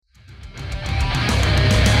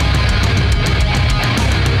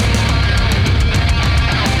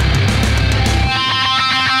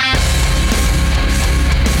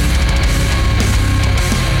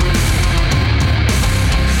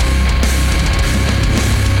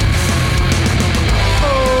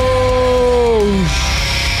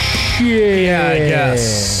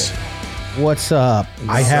What's up?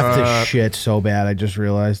 I have to shit so bad. I just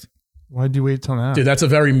realized. Why'd you wait till now? Dude, that's a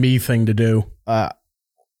very me thing to do. I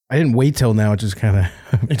didn't wait till now. It just kind of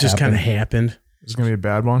happened. It's going to be a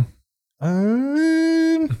bad one.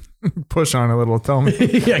 Push on a little. Tell me.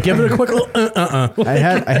 Yeah, give it a quick little I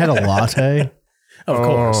had a latte. Of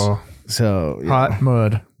course. So Hot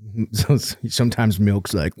mud. So sometimes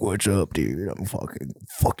Milk's like, "What's up, dude? I'm fucking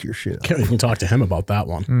fuck your shit." Can't even talk to him about that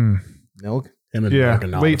one. Milk. Him and Yeah, Milk are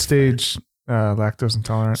not late stage lactose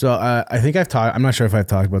intolerant. So I think I've talked. I'm not sure if I've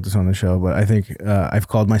talked about this on the show, but I think I've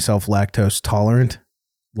called myself lactose tolerant.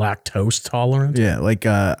 Lactose tolerant. Yeah, like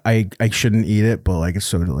I shouldn't eat it, but like it's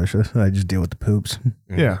so delicious. I just deal with the poops.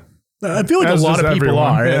 Yeah. I feel like As a lot does of people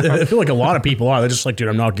everyone. are. Yeah. I feel like a lot of people are. They're just like, dude,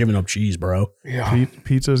 I'm not giving up cheese, bro. Yeah,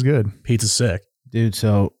 Pizza's good. Pizza's sick. dude.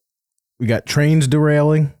 So we got trains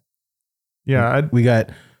derailing. Yeah. We got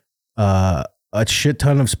a shit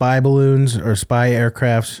ton of spy balloons or spy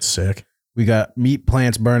aircrafts. Sick. We got meat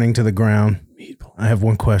plants burning to the ground. I have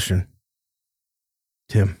one question.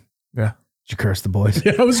 Tim. Yeah. Did you curse the boys?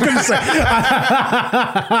 Yeah, I was going to say.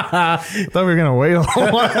 I thought we were going to wait a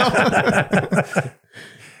little while.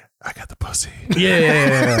 I got the pussy.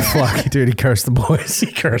 Yeah. Fuck, dude, he cursed the boys.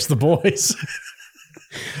 He cursed the boys.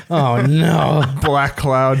 Oh, no. Black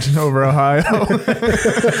cloud over Ohio.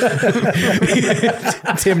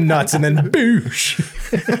 Tim nuts and then boosh.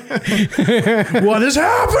 What is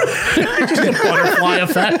happening? Just a butterfly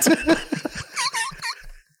effect.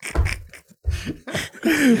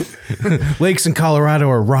 Lakes in Colorado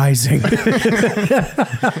are rising.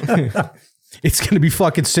 It's going to be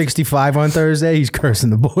fucking 65 on Thursday. He's cursing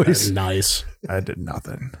the boys. Nice. I did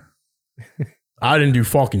nothing. I didn't do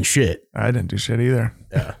fucking shit. I didn't do shit either.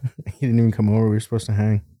 Yeah. He didn't even come over. We were supposed to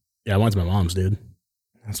hang. Yeah, I went to my mom's, dude.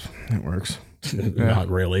 That works. Not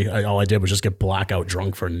really. All I did was just get blackout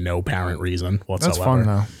drunk for no apparent reason whatsoever. That's fun,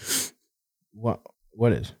 though.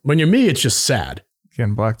 What is? When you're me, it's just sad.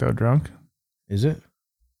 Getting blacked out drunk. Is it?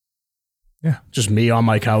 Yeah. Just me on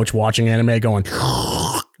my couch watching anime going,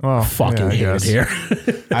 Oh, fucking yeah, I hate it guess. here.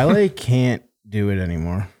 I like can't do it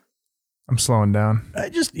anymore. I'm slowing down. I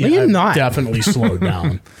just, No, you're I've not. definitely slowed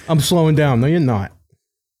down. I'm slowing down. No, you're not.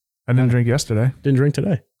 I didn't drink yesterday. Didn't drink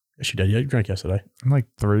today. Yes, you did. Yeah, you drank yesterday. I'm like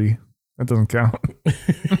 3. That doesn't count.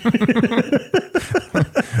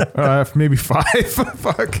 Maybe 5.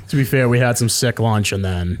 Fuck. To be fair, we had some sick lunch and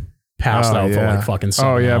then passed out for like fucking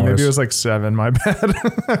 7 hours. Maybe it was like 7. My bad.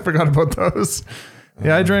 I forgot about those.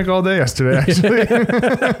 Yeah, I drank all day yesterday, actually.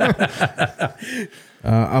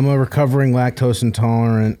 I'm a recovering lactose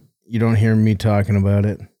intolerant. You don't hear me talking about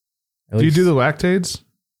it. Do you do the lactades?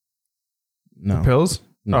 No. Pills?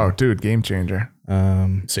 No. Oh, dude, game changer.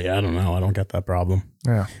 See, I don't know. I don't get that problem.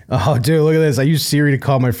 Yeah. Oh, dude, look at this. I used Siri to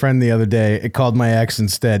call my friend the other day. It called my ex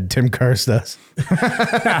instead. Tim cursed us.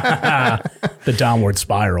 The downward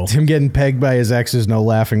spiral. Tim getting pegged by his ex is no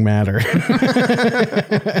laughing matter.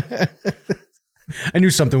 I knew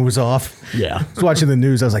something was off. Yeah. I was watching the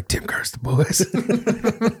news. I was like, Tim cursed the boys.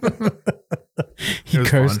 He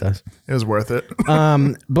cursed us. It was worth it.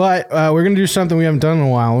 But we're going to do something we haven't done in a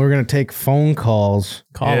while. We're going to take phone calls.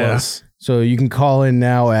 Call us. So you can call in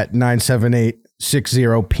now at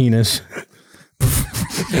 978-60-PENIS.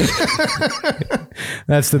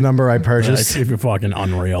 That's the number I purchased. If you're fucking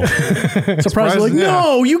unreal. Surprised, like,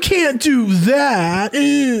 no, you can't do that.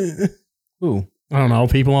 Ooh. I don't know.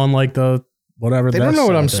 People on like the whatever. They don't know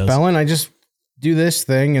what I'm spelling. I just do this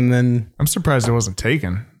thing and then I'm surprised it wasn't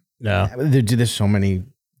taken. Yeah. there's so many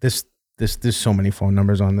there's so many phone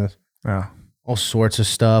numbers on this. Yeah. All sorts of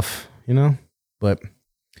stuff, you know? But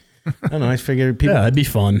I don't know. I figured people. Yeah, it'd be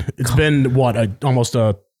fun. It's been almost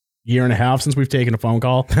a year and a half since we've taken a phone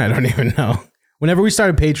call. I don't even know. Whenever we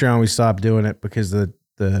started Patreon, we stopped doing it because we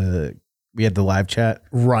had the live chat.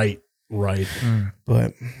 Right.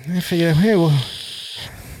 But I figured, hey, well,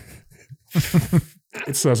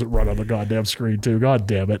 It says it right on the goddamn screen too. God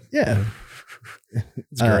damn it. yeah.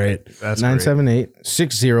 It's great. That's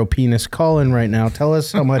 978-60-PENIS. Call in right now. Tell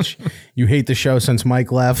us how much you hate the show since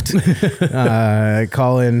Mike left.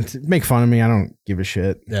 Call in. Make fun of me. I don't give a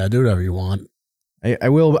shit. Yeah, do whatever you want. I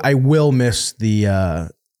will miss the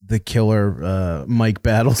killer Mike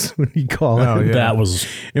battles when you call in. Yeah. That was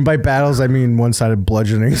And by battles, I mean one-sided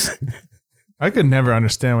bludgeonings. I could never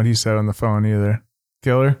understand what he said on the phone either.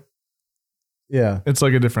 Killer? Yeah. It's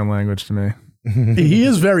like a different language to me. he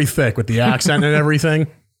is very thick with the accent and everything.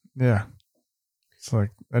 Yeah. It's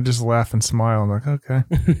like, I just laugh and smile. I'm like, okay.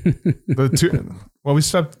 We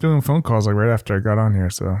stopped doing phone calls like right after I got on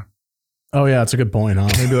here. So Oh yeah, that's a good point, huh?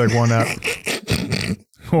 maybe like one app.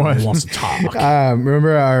 What? He wants to talk.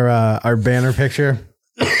 Remember our banner picture?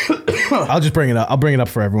 I'll just bring it up. I'll bring it up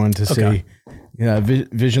for everyone to see. Yeah,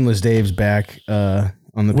 Visionless Dave's back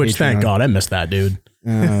on the Which Patreon. thank God I missed that, dude.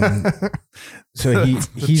 So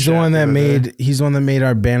he's the one that made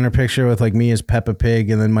our banner picture with like me as Peppa Pig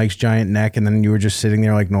and then Mike's giant neck, and then you were just sitting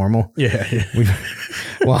there like normal. Yeah.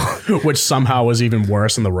 Well, Which somehow was even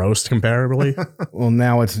worse in the roast comparably. well,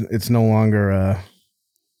 now it's no longer.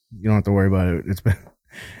 You don't have to worry about it.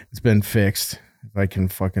 It's been fixed. If I can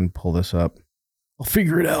fucking pull this up, I'll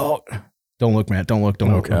figure it out. Don't look, Matt. Don't look.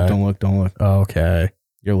 Don't look. Don't look. Don't look. Okay.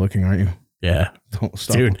 You're looking, aren't you? Yeah. Don't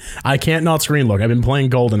stop. Dude, I can't not screen look. I've been playing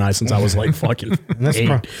GoldenEye since I was like fucking And that's, 8.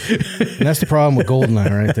 and that's the problem with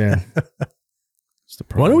GoldenEye right there. That's the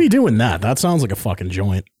problem. When are we doing that? That sounds like a fucking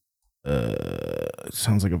joint. It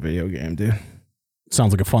sounds like a video game, dude.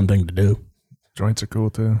 Sounds like a fun thing to do. Joints are cool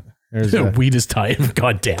too. There's Weed is tight.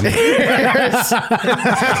 God damn it.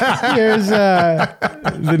 here's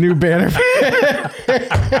the new banner.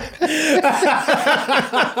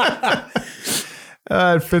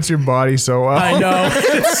 It fits your body so well. I know.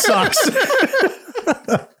 It sucks.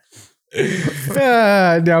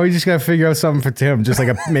 Now we just gotta figure out something for Tim. Just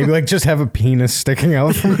like maybe just have a penis sticking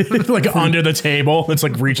out from Like under the table. It's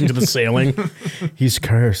like reaching to the ceiling. He's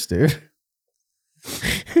cursed, dude.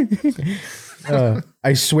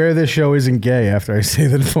 I swear this show isn't gay after I say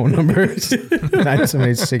the phone numbers.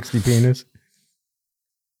 97860 penis.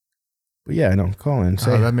 But yeah, no, call in.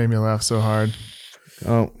 Say, That made me laugh so hard.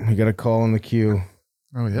 oh, we got a call in the queue.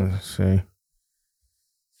 Oh yeah. Let's see.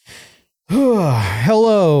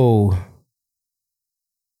 Hello.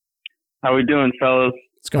 How we doing, fellas?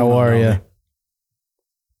 How are you?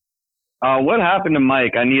 What happened to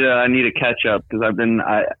Mike? I need a catch up because I've been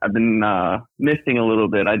missing a little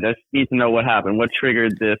bit. I just need to know what happened. What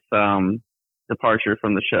triggered this departure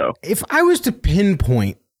from the show? If I was to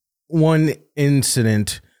pinpoint one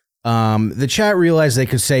incident, the chat realized they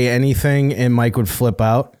could say anything and Mike would flip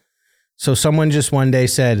out. So someone just one day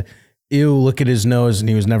said, "Ew, look at his nose," and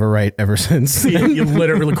he was never right ever since. You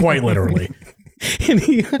literally, quite literally.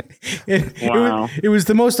 And Wow. it was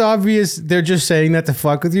the most obvious. They're just saying that to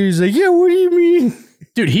fuck with you. He's like, "Yeah, what do you mean?"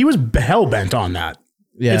 Dude, he was hell bent on that.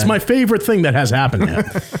 Yeah, It's my favorite thing that has happened to him.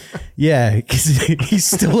 yeah. Because he's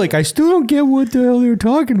still like, I still don't get what the hell they're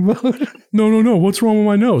talking about. No. What's wrong with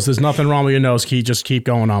my nose? There's nothing wrong with your nose. Just keep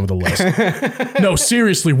going on with the list. No,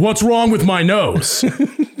 seriously, what's wrong with my nose?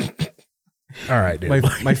 All right, dude.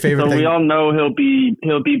 My favorite So thing. we all know he'll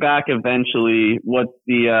be back eventually. What's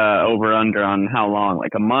the over under on how long?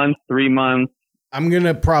 Like a month, 3 months? I'm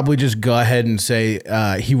gonna probably just go ahead and say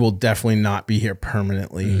he will definitely not be here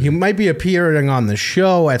permanently. He might be appearing on the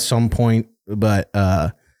show at some point, but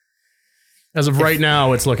As of right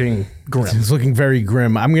now, it's looking grim. it's looking very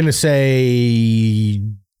grim. I'm gonna say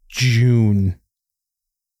June.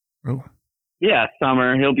 Oh. Yeah,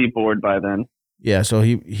 summer. He'll be bored by then. Yeah, so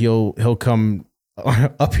he'll come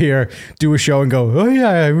up here, do a show, and go, "Oh yeah,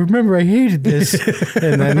 I remember I hated this,"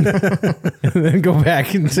 and then go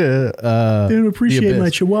back into. Didn't appreciate the my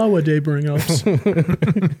abyss. Chihuahua Day bring-ups.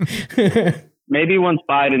 Maybe once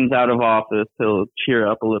Biden's out of office, he'll cheer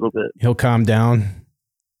up a little bit. He'll calm down.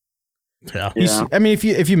 Yeah. Yeah. I mean,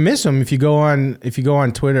 if you miss him, if you go on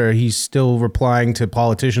Twitter, he's still replying to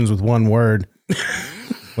politicians with one word,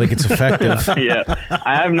 like it's effective. Yeah,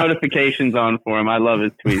 I have notifications on for him. I love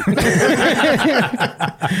his tweets.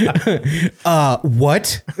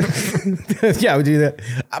 What? Yeah, I would do that.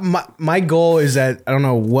 My goal is that I don't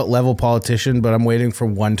know what level politician, but I'm waiting for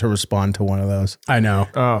one to respond to one of those. I know.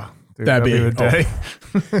 Oh, dude, That'd be- the day.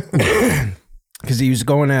 Because he was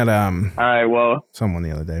going at All right, well, someone the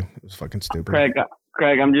other day. It was fucking stupid.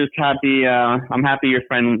 Craig, I'm just happy. I'm happy your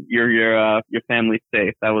family's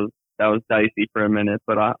safe. That was dicey for a minute,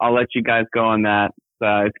 but I'll let you guys go on that.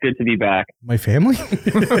 It's good to be back. My family?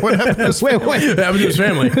 What happened to his Wait. What happened to his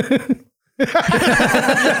family?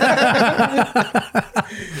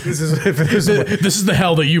 This is This is the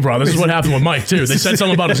hell that you brought. This is what happened with Mike, too. They said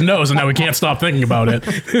something about his nose, and now we can't stop thinking about it.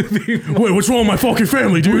 Wait, what's wrong with my fucking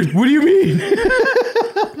family, dude? What do you mean?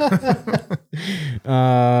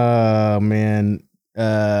 Man.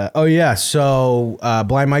 Oh yeah. So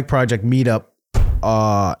Blind Mike Project meetup,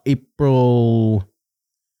 April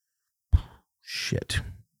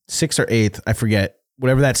 6th or 8th, I forget.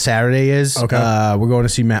 Whatever that Saturday is. Okay. We're going to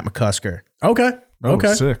see Matt McCusker. Okay. Oh,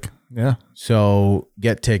 Okay. sick. Yeah. So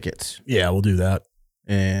get tickets Yeah, we'll do that.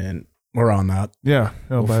 and We're on that. Yeah.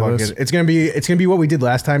 we'll fuck it. It's gonna be what we did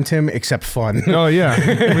last time, Tim, except fun. Oh yeah.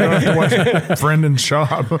 We don't have to watch Brendan's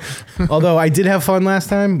shop. Although I did have fun last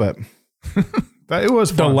time, but It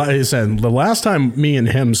was fun. Like I said, the last time me and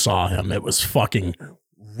him saw him, it was fucking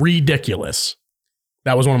ridiculous.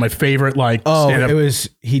 That was one of my favorite stand-up.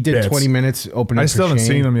 He did bits. 20 minutes opening. I still haven't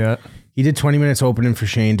seen him yet. He did 20 minutes opening for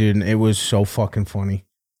Shane, dude, and it was so fucking funny.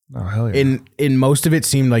 Oh hell yeah! In most of it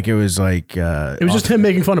seemed like it was like it was just him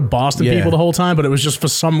making fun of Boston people the whole time, but it was just for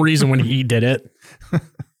some reason when he did it,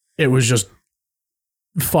 it was just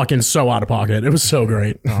fucking so out of pocket. It was so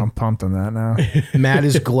great. Oh, I'm pumped on that now. Matt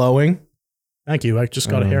is glowing. Thank you. I just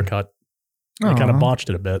got a haircut. I kind of botched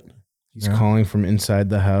it a bit. He's calling from inside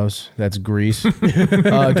the house. That's Grease.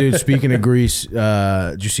 Dude, speaking of Grease,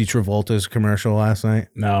 did you see Travolta's commercial last night?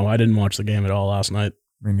 No, I didn't watch the game at all last night.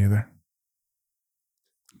 Me neither.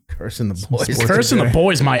 Cursing the boys. Cursing the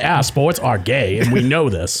boys, my ass. Sports are gay, and we know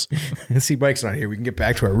this. See, Mike's not here. We can get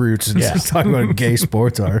back to our roots and just talk about how gay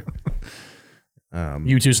sports are.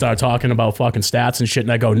 You two start talking about fucking stats and shit,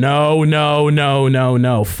 and I go, no.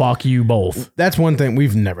 Fuck you both. That's one thing.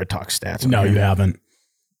 We've never talked stats. No, you haven't.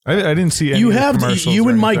 I didn't see any You of the have. commercials You or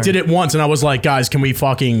and Mike anything. did it once, and I was like, guys, can we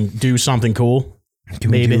fucking do something cool? Can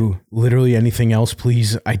we Maybe. do literally anything else,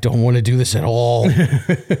 please? I don't want to do this at all.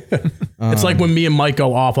 It's like when me and Mike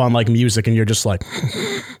go off on like music, and you're just like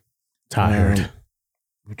tired.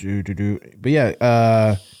 But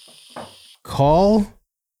yeah, call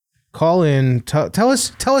in. Tell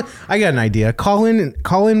us. I got an idea. Call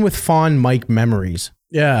in with fond Mike memories.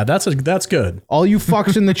 Yeah, that's good. All you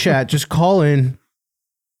fucks in the chat, just call in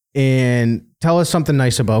and tell us something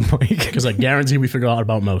nice about Mike. Because I guarantee we forgot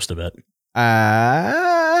about most of it.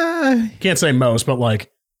 Uh, Can't say most, but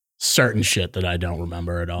like certain shit that I don't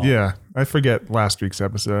remember at all. Yeah, I forget last week's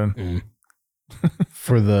episode.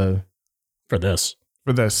 for this.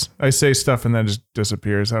 For this, I say stuff and then just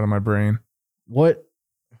disappears out of my brain. What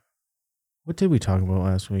did we talk about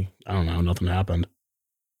last week? I don't know. Nothing happened.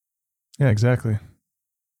 Yeah, exactly.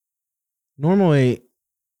 Normally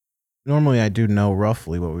I do know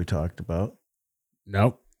roughly what we talked about.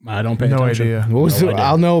 Nope. I don't pay No attention. idea. What was No it? idea.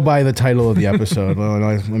 I'll know by the title of the episode.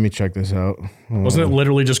 Let me check this out. Wasn't it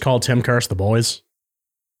literally just called Tim Curse the Boys?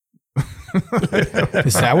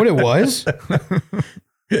 Is that what it was?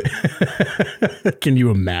 Can you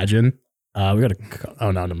imagine? We got to. Oh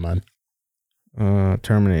no, never mind.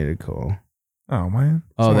 Terminated call. Oh man.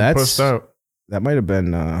 Oh, Someone that's pushed out. that might have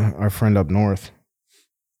been our friend up north.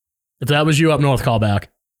 If that was you up north, call back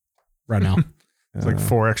right now. It's like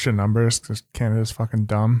 4 extra numbers because Canada's fucking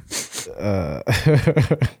dumb.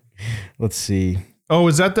 Let's see. Oh,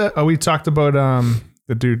 is that the? Oh, we talked about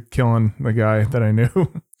the dude killing the guy that I knew.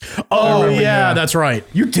 Oh remember, yeah, yeah. that's right.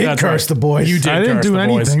 You did That's curse the boys. You did. I didn't curse do the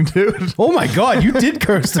boys. anything, dude. Oh my god, you did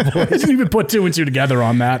curse the I boys. didn't even put 2 and 2 together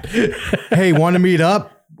on that. Hey, want to meet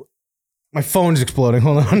up? My phone's exploding.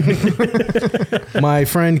 Hold on. My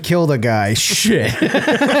friend killed a guy. Shit.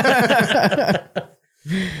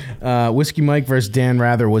 Whiskey Mike versus Dan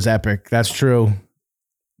Rather was epic. That's true.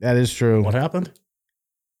 That is true. What happened?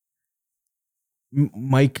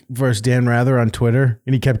 Mike versus Dan Rather on Twitter,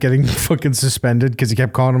 and he kept getting fucking suspended because he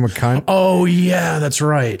kept calling him a cunt. Oh yeah, that's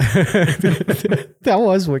right. That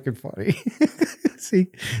was wicked funny.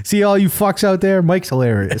 See all you fucks out there? Mike's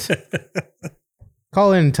hilarious.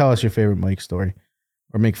 Call in and tell us your favorite Mike story,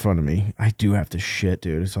 or make fun of me. I do have to shit,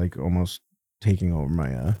 dude. It's like almost taking over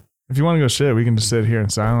my. If you want to go shit, we can just sit here in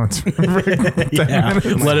silence. Yeah,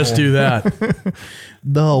 let us do that.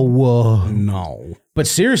 No, But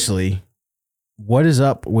seriously, what is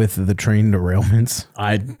up with the train derailments?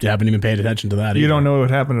 I haven't even paid attention to that. You either. don't know what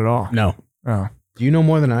happened at all. No. Oh, Do you know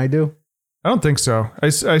more than I do? I don't think so. I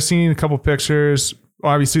seen a couple pictures.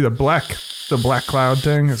 Obviously, the black cloud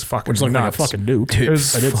thing is fucking Which looked like a nuts. fucking nuke. Dude, It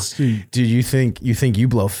was I did see. Dude, you think you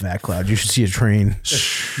blow fat cloud? You should see a train.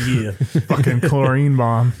 Yeah. fucking chlorine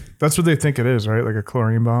bomb. That's what they think it is, right? Like a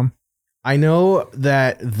chlorine bomb I know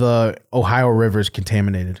that the Ohio River is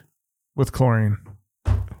contaminated. with chlorine.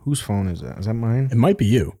 Whose phone is that? Is that mine? It might be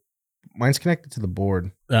you. Mine's connected to the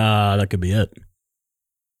board. That could be it.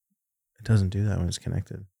 It doesn't do that when it's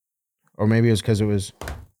connected. Or maybe it was because it was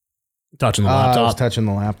Touching the I was laptop. touching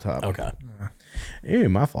the laptop. Okay. Hey,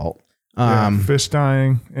 my fault. Yeah, fish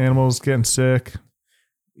dying, animals getting sick.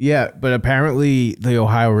 Yeah, but apparently the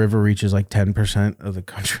Ohio River reaches like 10% of the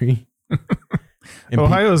country. And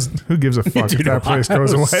Ohio's, who gives a fuck if that place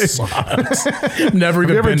goes away? Sucks. Never Have even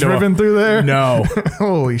you ever been driven through there? No.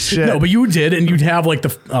 Holy shit. No, but you did, and you'd have like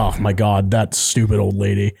oh my God, that stupid old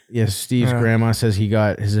lady. yeah, Steve's grandma says he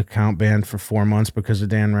got his account banned for 4 months because of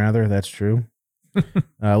Dan Rather. That's true.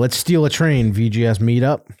 Let's steal a train, VGS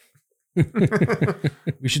meetup.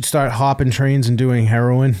 We should start hopping trains and doing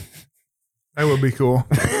heroin. That would be cool.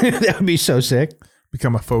 That would be so sick.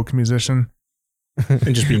 Become a folk musician.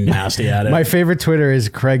 and just be nasty at it. My favorite Twitter is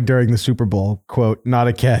Craig during the Super Bowl. Quote, not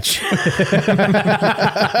a catch.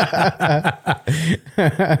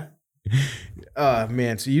 Oh,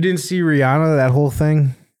 man. So you didn't see Rihanna, that whole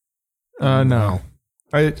thing? No.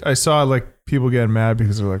 I saw like people getting mad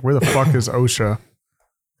because they're like, where the fuck is OSHA?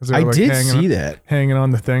 'Cause they I were, like, did see that. hanging on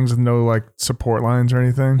the things with no like support lines or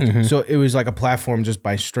anything, Mhm. So it was like a platform just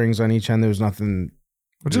by strings on each end. There was nothing.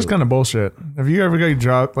 which is kind of bullshit. Have you ever got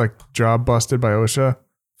your job busted by OSHA?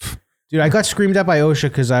 Dude, I got screamed at by OSHA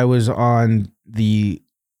because I was on the.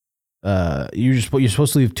 You're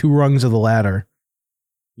supposed to leave 2 rungs of the ladder.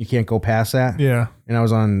 You can't go past that. Yeah.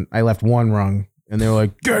 And I left 1 rung. And they were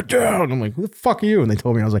like, get down. I'm like, who the fuck are you? And they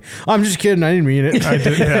told me, I was like, I'm just kidding. I didn't mean it. I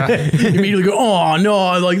did. Yeah. You immediately go, oh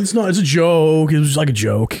no, like it's a joke. It was just like a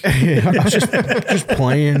joke. I was just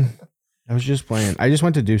playing. I was just playing. I just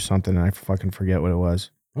went to do something and I fucking forget what it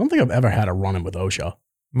was. I don't think I've ever had a run-in with OSHA.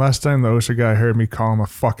 Last time the OSHA guy heard me call him a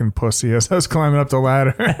fucking pussy as I was climbing up the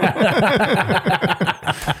ladder.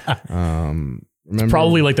 Remember,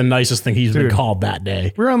 Probably like the nicest thing he's been Dude. called that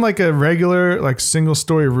day. We're on like a regular, like single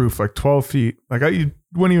story roof, like 12 feet. Like you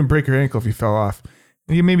wouldn't even break your ankle if you fell off.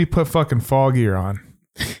 And you maybe put fucking fall gear on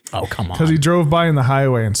Oh, come on. because he drove by in the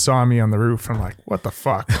highway and saw me on the roof. I'm like, what the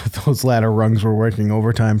fuck? those ladder rungs were working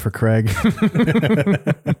overtime for Craig.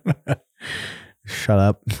 Shut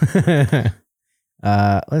up.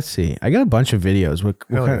 Let's see. I got a bunch of videos. What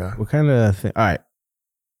Hell kind, yeah. what kind of thing? All right.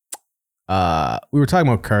 We were talking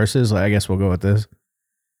about curses. I guess we'll go with this.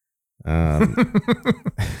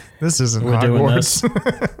 This isn't We're doing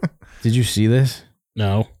Hogwarts. Did you see this?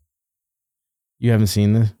 No. You haven't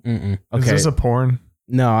seen this? Mm-mm. Is Okay. this a porn?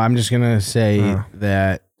 No, I'm just gonna say Oh.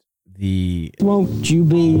 that the Won't you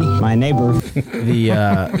be my neighbor?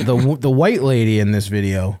 the white lady in this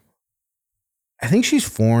video, I think she's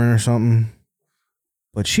foreign or something,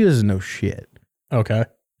 but she doesn't know shit. Okay.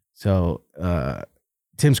 So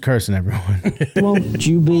Tim's cursing everyone. Won't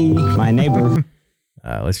you be my neighbor?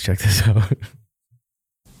 Let's check this out.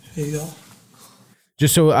 Here you go.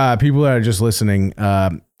 Just so people that are just listening,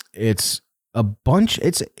 it's a bunch.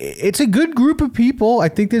 It's a good group of people. I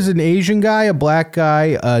think there's an Asian guy, a black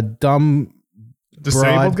guy, a dumb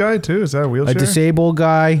Disabled broad, guy too? Is that a wheelchair? a disabled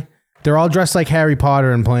guy. They're all dressed like Harry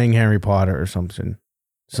Potter and playing Harry Potter or something.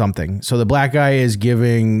 So the black guy is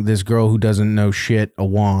giving this girl who doesn't know shit a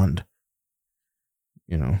wand.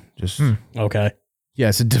 You know, just Okay. yeah,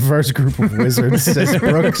 it's a diverse group of wizards, says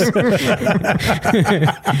Brooks.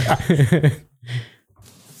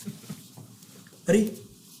 Ready?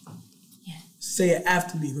 Yeah. Say it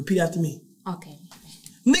after me. Repeat after me. Okay.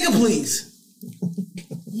 Nigga, please.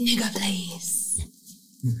 Nigga, please.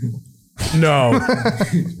 No.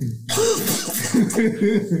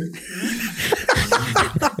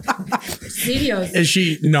 Serious. Is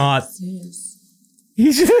she not? Serious.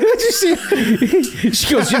 She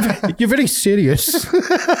goes, you're very serious.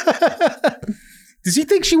 Does he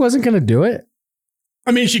think she wasn't going to do it?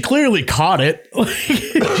 I mean, she clearly caught it.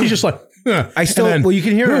 She's just like, huh. I still, And then- well, you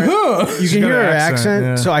can hear her. You can got hear an her accent, accent.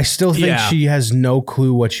 yeah. So I still think Yeah. she has no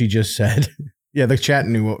clue what she just said. Yeah, the chat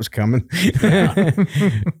knew what was coming.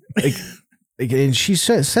 like, and she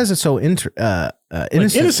says it so innocent.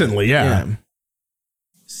 innocently, yeah.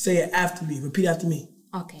 Say it after me. Repeat after me.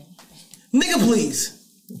 Okay. Nigga, please.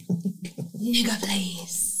 Nigga,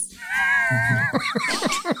 please.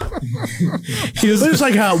 It's just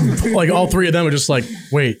like how, like all three of them are just like,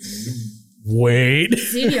 wait. Serious.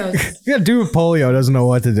 Yeah, dude with polio doesn't know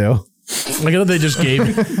what to do. Like I thought they just gave,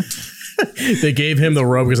 they gave him the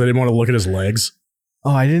robe because they didn't want to look at his legs.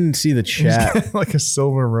 Oh, I didn't see the chat. like a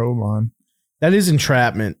silver robe on. That is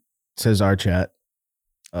entrapment, says our chat.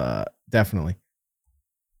 Definitely.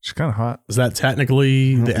 She's kind of hot. Is that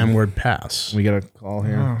technically the M-word pass? We got a call Oh,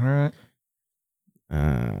 here. all right.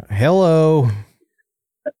 Hello.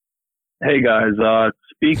 Hey guys,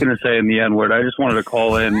 speaking of saying the N-word, I just wanted to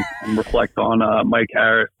call in and reflect on Mike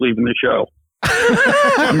Harris leaving the show.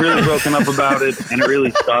 I'm really broken up about it, and it really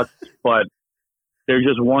sucks, but there's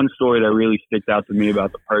just one story that really sticks out to me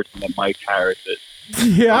about the person that Mike Harris is.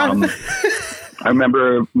 Yeah. I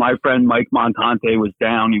remember my friend Mike Montante was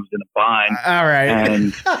down. He was in a bind. All right.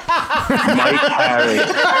 And Mike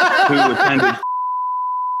Harris, who attended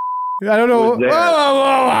I don't know. was there. Whoa, whoa,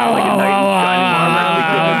 whoa, whoa, Like a whoa,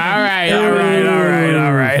 knight in whoa, shining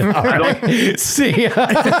armor. all right. See ya.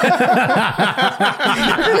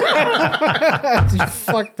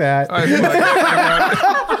 Fuck that.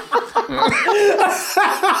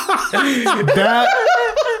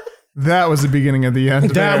 That was the beginning of the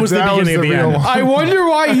end. That was the beginning of the real end. one. I wonder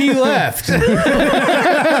why he left.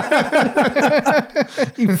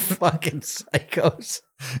 You fucking psychos.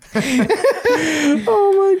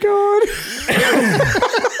 Oh my god.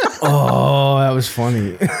 Oh, that was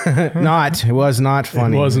funny. It was not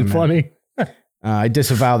funny. It wasn't funny. I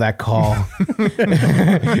disavow that call.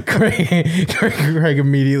 Craig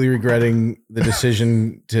immediately regretting the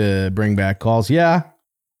decision to bring back calls. Yeah.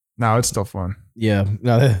 No, it's still fun. Yeah.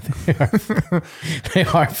 No, they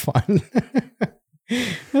are fun.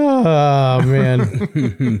 Oh,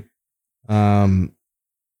 man.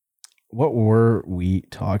 What were we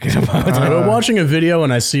talking about? I'm watching a video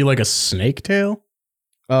and I see like a snake tail.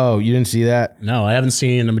 Oh, you didn't see that? No, I haven't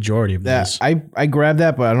seen the majority of That this. I grabbed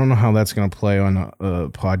that, but I don't know how that's going to play on a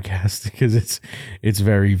podcast because it's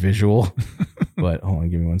very visual. But hold on,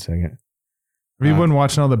 give me 1 second. Have you been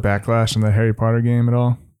watching all the backlash in the Harry Potter game at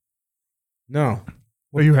all? No,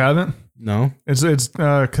 Oh, you haven't? no. It's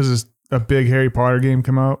because it's a big Harry Potter game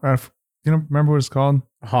come out. Remember what it's called?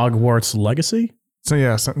 Hogwarts Legacy? So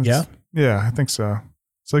yeah, I think so.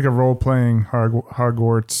 It's like a role playing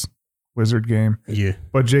Hogwarts wizard game. Yeah.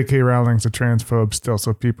 But J.K. Rowling's a transphobe still,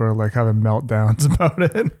 so people are like having meltdowns about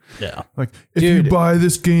it. Yeah. Like, if you buy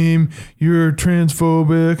this game, you're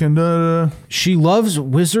transphobic and da. She loves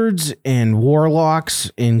wizards and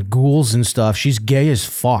warlocks and ghouls and stuff. She's gay as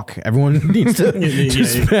fuck. Everyone needs to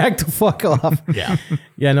just back the fuck off. Yeah.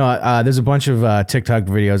 Yeah, no, there's a bunch of TikTok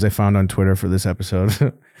videos I found on Twitter for this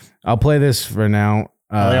episode. I'll play this for now.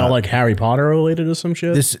 Are they all like Harry Potter related or some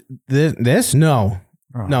shit? This? No.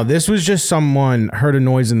 Oh. No, this was just someone heard a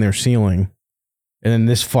noise in their ceiling. And then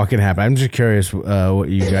this fucking happened. I'm just curious what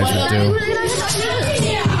you guys would do.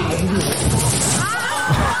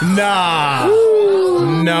 Nah.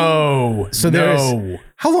 No. So there's...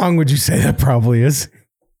 How long would you say that probably is?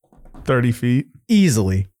 30 feet.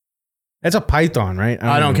 Easily. That's a python, right?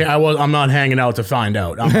 I don't care. I'm not hanging out to find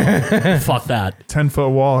out. Fuck that. 10-foot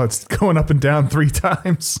wall. It's going up and down 3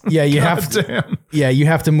 times. Yeah, you have to. Damn. Yeah, you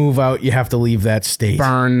have to move out. You have to leave that state.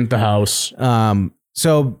 Burn the house.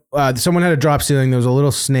 So someone had a drop ceiling. There was a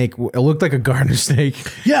little snake. It looked like a garter snake.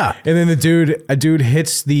 Yeah. And then a dude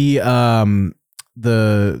hits the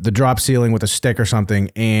drop ceiling with a stick or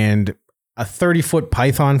something, and a 30-foot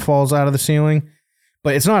python falls out of the ceiling.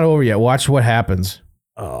 But it's not over yet. Watch what happens.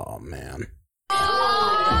 Oh, man.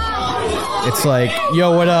 It's like,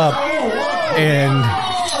 yo, what up? And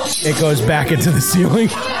it goes back into the ceiling.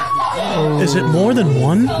 Is it more than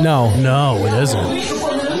one? No. No, it isn't.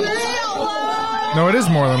 No, it is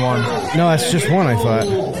more than one. No, that's just one, I thought.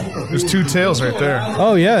 There's 2 tails right there.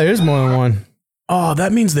 Oh, yeah, there's more than one. Oh,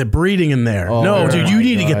 that means they're breeding in there. Oh, no, dude, you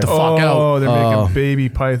need to get the fuck out. Oh, they're making baby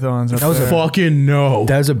pythons. That was a fucking no.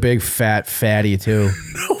 That was a big fat fatty, too.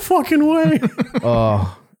 No fucking way.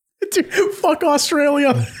 Oh. Dude, fuck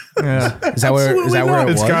Australia. Yeah. Is that where it was?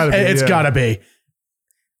 It's gotta be. It's gotta be.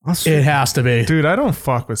 It has to be. Dude, I don't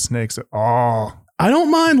fuck with snakes at all. I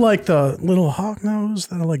don't mind like the little hawk nose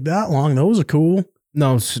that are like that long. Those are cool.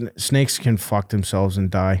 No, snakes can fuck themselves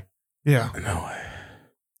and die. Yeah. No way.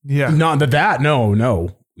 Yeah. Not that. No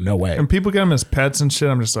way. And people get them as pets and shit.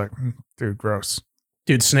 I'm just like, dude, gross.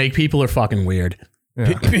 Dude, snake people are fucking weird.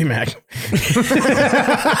 Yeah. B-Mac.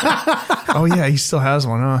 Oh, yeah. He still has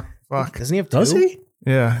one, huh? Fuck. Doesn't he have two? Does he?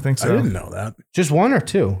 Yeah, I think I so. didn't know that. Just one or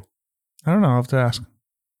two? I don't know. I'll have to ask.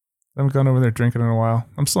 I haven't gone over there drinking in a while.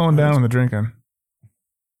 I'm slowing down on the drinking.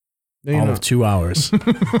 All of 2 hours.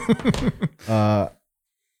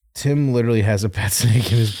 Tim literally has a pet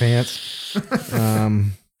snake in his pants.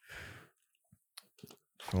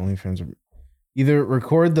 OnlyFans. Either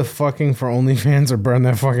record the fucking for OnlyFans or burn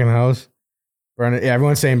that fucking house. Burn it. Yeah,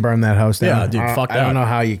 everyone's saying burn that house down. Yeah, dude, fuck I don't that. know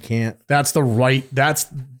how you can't. That's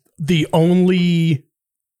the only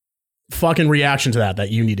fucking reaction to that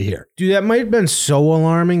you need to hear. Dude, that might have been so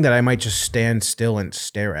alarming that I might just stand still and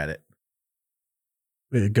stare at it.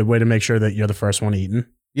 A good way to make sure that you're the first one eaten.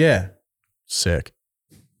 Yeah. Sick.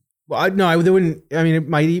 Well, they wouldn't. I mean, it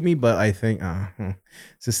might eat me, but I think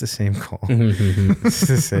it's just the same call. It's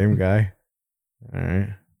the same guy. All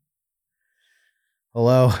right.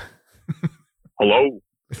 Hello. Hello.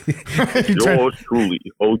 Yours truly,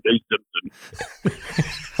 O.J. Simpson.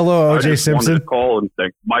 Hello, I O.J. just wanted Simpson. to call and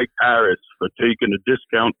thank Mike Harris for taking a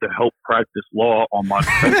discount to help practice law on my.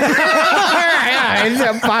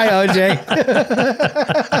 Bye, O.J.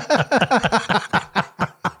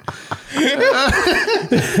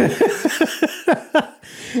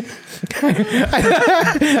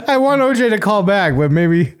 I want OJ to call back, but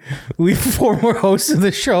maybe leave 4 more hosts of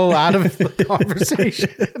the show out of the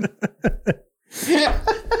conversation.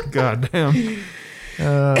 God damn.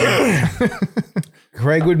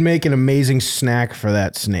 Craig would make an amazing snack for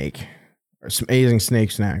that snake. Or some amazing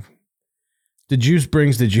snake snack. The juice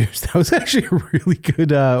brings the juice. That was actually a really good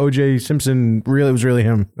OJ Simpson. Really, it was really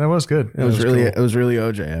him. That was good. It was really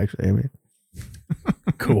OJ. Actually, I mean,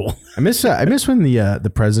 Cool. I miss when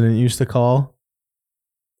the president used to call.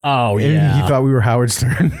 Oh And yeah. he thought we were Howard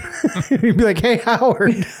Stern. He'd be like, "Hey,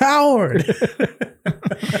 Howard, Howard.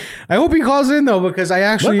 I hope he calls in though because I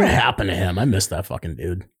actually Whatever happened to him? I miss that fucking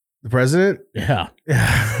dude. the president." Yeah.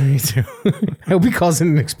 Yeah, me too. I hope he calls in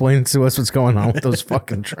and explains to us what's going on with those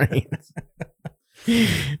fucking trains.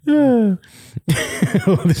 Oh,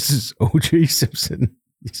 this is OJ Simpson.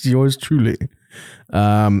 It's yours truly.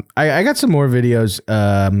 I got some more videos.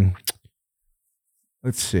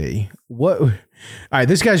 Let's see. All right,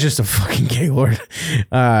 this guy's just a fucking gaylord.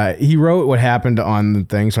 He wrote what happened on the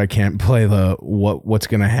thing, so I can't play the what's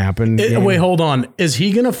gonna happen. game. Wait, hold on. Is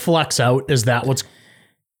he gonna flex out? Is that what's?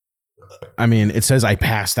 I mean, it says I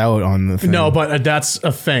passed out on the thing. No, but that's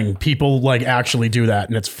a thing. People like actually do that,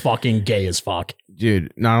 and it's fucking gay as fuck.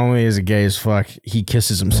 Dude, not only is it gay as fuck, he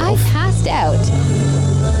kisses himself. I passed out.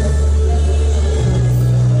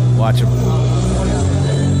 Watch him.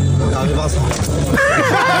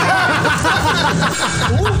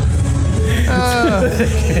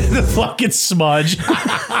 The fucking smudge.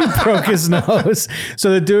 Broke his nose.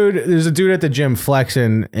 So there's a dude at the gym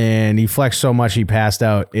flexing, and he flexed so much he passed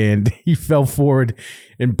out, and he fell forward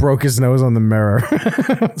and broke his nose on the mirror.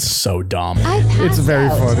 So dumb. I passed It's very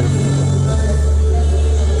out. funny.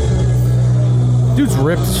 Dude's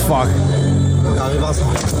ripped as fuck.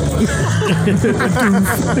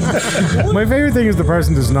 My favorite thing is the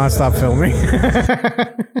person does not stop filming.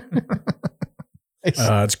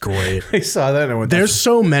 That's great. I saw that and I went, There's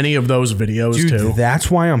so many of those videos dude, too.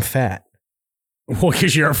 that's why I'm fat. Well,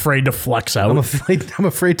 because you're afraid to flex out. I'm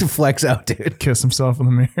afraid to flex out, dude. Kiss himself in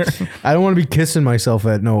the mirror. I don't want to be kissing myself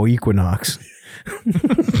at no equinox.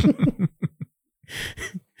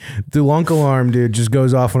 The lunk alarm, dude, just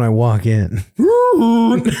goes off when I walk in.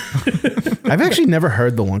 I've actually never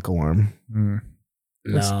heard the lunk alarm. No,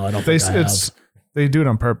 I don't think I have. They do it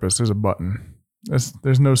on purpose. There's a button.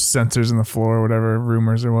 There's no sensors in the floor or whatever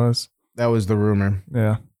rumors there was. That was the rumor.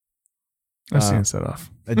 Yeah. I've seen it set off.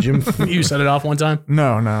 A gym. You set it off one time?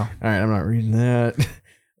 No. All right, I'm not reading that.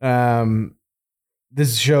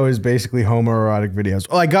 This show is basically homoerotic videos.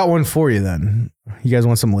 Oh, I got one for you then. You guys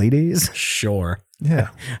want some ladies? Sure. Yeah.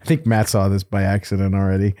 I think Matt saw this by accident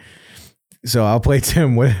already. So I'll play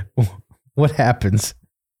Tim. What happens?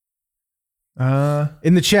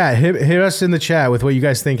 In the chat, hit us in the chat with what you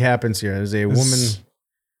guys think happens here. There's a woman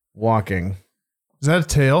walking. Is that a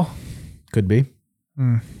tail? Could be.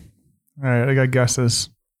 All right, I got guesses.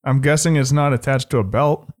 I'm guessing it's not attached to a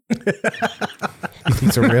belt. You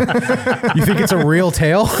think it's a real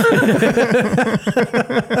tail?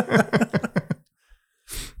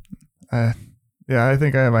 Yeah, I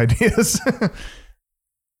think I have ideas.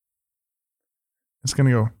 It's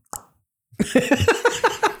gonna go.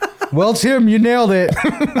 Well, Tim, you nailed it.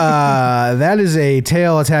 That is a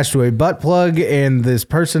tail attached to a butt plug, and this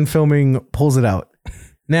person filming pulls it out.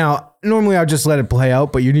 Now, normally I'll just let it play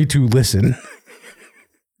out, but you need to listen.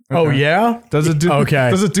 Oh yeah? Does it do? Okay.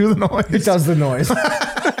 Does it do the noise? It does the noise.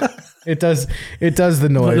 It does the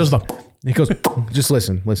noise. There's the- It goes. Just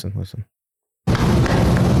listen. You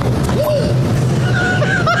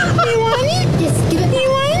want it? Just give it. You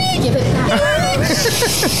want it? Give it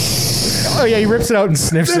back. Oh yeah, he rips it out and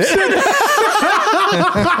sniffs it.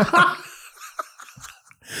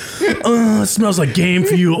 It smells like game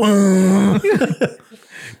for you.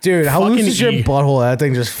 Dude, how loose Fucking is your E. butthole? That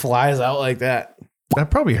thing just flies out like that. That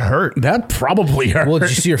probably hurt. That probably hurt. Well, did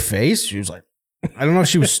you see her face? She was like, I don't know if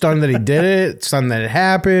she was stunned that he did it, stunned that it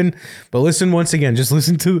happened. But listen once again. Just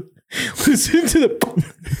listen to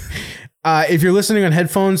the. If you're listening on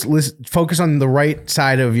headphones, focus on the right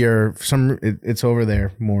side of your. It's over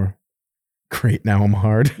there more. Great. Now I'm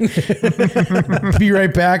hard. Be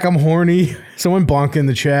right back. I'm horny. Someone bonk in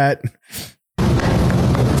the chat. You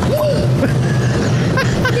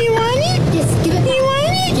want it? Just give it. You want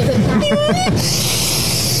it? Give it back. You want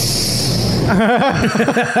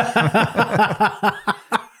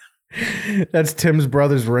it? That's Tim's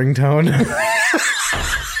brother's ringtone.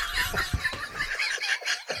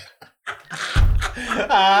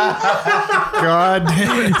 God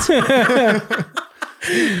damn it.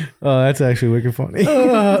 Oh, that's actually wicked funny. all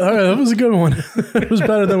right, that was a good one. It was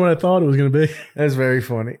better than what I thought it was going to be. That's very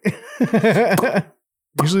funny.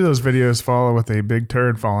 Usually those videos follow with a big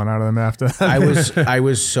turd falling out of them after that. I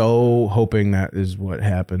was so hoping that is what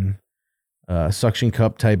happened. Suction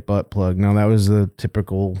cup type butt plug. No, that was the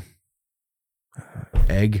typical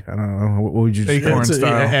egg. I don't know. What would you Acorn It's a-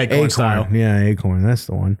 style. yeah, acorn style. Yeah, acorn. That's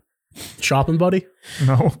the one. Shopping buddy?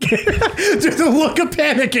 No. Dude, the look of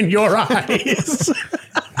panic in your eyes.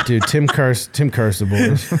 Dude, Tim cursed the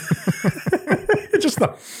boys. Just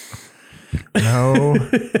the No.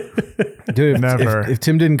 Dude, Never. If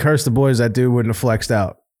Tim didn't curse the boys, that dude wouldn't have flexed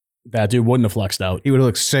out. that dude wouldn't have flexed out. He would have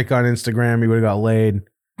looked sick on Instagram. He would have got laid.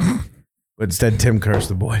 But instead, Tim cursed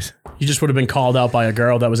the boys. He just would have been called out by a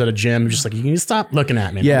girl that was at a gym, just like, you can stop looking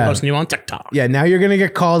at me. Yeah. I'm posting you on TikTok. Yeah, now you're going to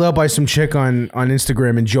get called out by some chick on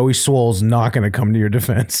Instagram, and Joey Swole's not going to come to your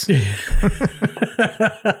defense. Have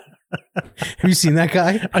you seen that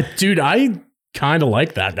guy? Dude, I kind of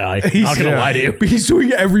like that guy. Not gonna lie to you. But he's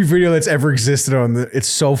doing every video that's ever existed on the. It's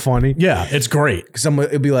so funny. Yeah, it's great. Because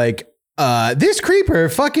it'd be like, this creeper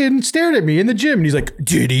fucking stared at me in the gym. And he's like,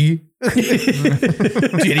 did he?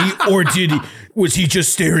 Did he? Or was he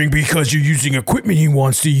just staring because you're using equipment he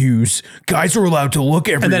wants to use? Guys are allowed to look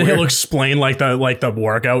everywhere. And then he'll explain like the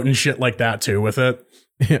workout and shit like that too with it.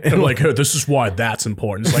 They're like, hey, this is why that's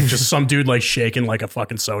important. It's like just some dude like shaking like a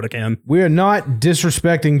fucking soda can. We are not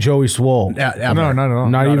disrespecting Joey Swole. Yeah, No, not at all.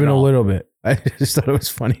 Not even at a all. little bit. I just thought it was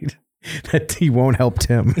funny that he won't help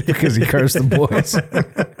Tim because he cursed the boys.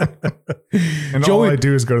 And Joey- all I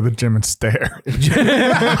do is go to the gym and stare.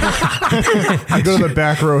 I go to the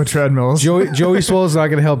back row of treadmills. Joey Swole's not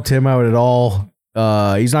going to help Tim out at all.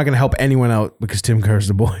 He's not going to help anyone out because Tim cursed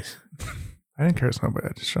the boys. I didn't curse nobody.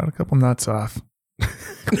 I just shot a couple nuts off.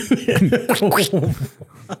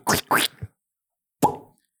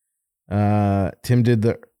 Tim did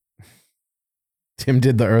the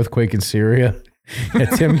earthquake in Syria. Yeah,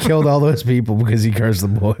 Tim killed all those people because he cursed the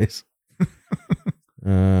boys.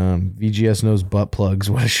 VGS knows butt plugs.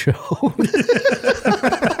 What a show!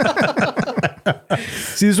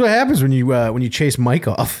 See, this is what happens when you chase Mike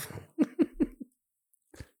off.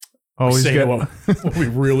 Always Say get, what we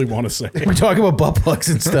really want to say. We're talking about butt plugs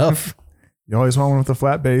and stuff. you always want one with a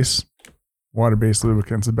flat base. Water-based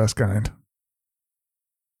lubricant's the best kind.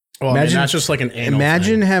 Well, Imagine- that's just like an anal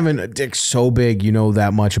Imagine thing. having a dick so big you know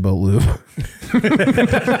that much about lube.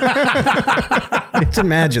 Just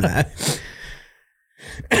imagine that.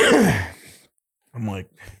 I'm like,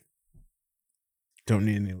 don't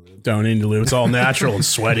need any lube. Don't need to lube. It's all natural and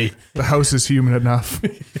sweaty. The house is humid enough.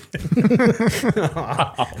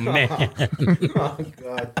 Oh man. Oh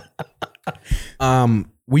God.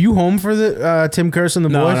 Were you home for the Tim Curse and the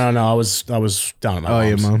boys? No. I was down at my Oh,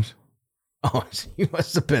 your mom's. mom's. Oh, you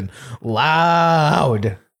must have been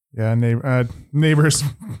loud. Yeah, neighbors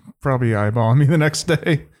probably eyeballing me the next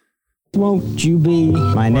day. Won't you be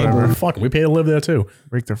my neighbor? Fuck, we pay to live there too.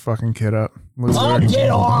 Wake their fucking kid up. Lives there. Get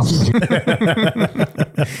off!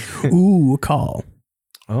 Ooh, a call.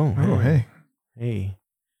 Oh, Oh, hey.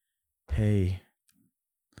 Hey.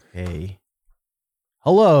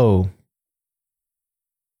 Hello.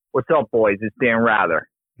 What's up, boys? It's Dan Rather.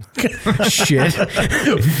 Shit.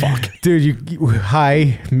 Fuck. Dude,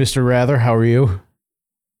 hi, Mr. Rather. How are you?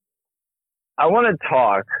 I want to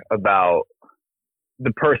talk about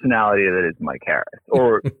the personality that is Mike Harris,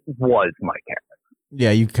 or was Mike Harris. Yeah,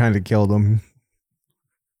 you kind of killed him.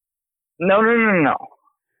 No.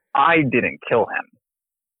 I didn't kill him.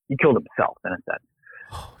 He killed himself, in a sense.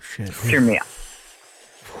 Oh, shit. Hear me out.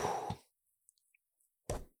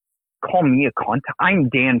 Call me a cunt. I'm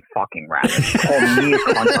Dan fucking Rather. Call me a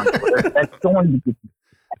cunt on Twitter. That's going to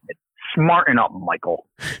get smarten up, Michael.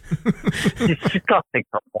 Disgusting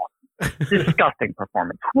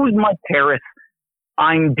performance. Who's Mike Harris?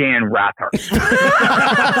 I'm Dan Rather.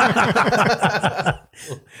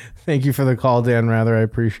 Thank you for the call, Dan Rather. I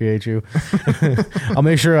appreciate you. I'll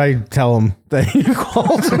make sure I tell him that you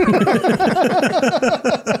called.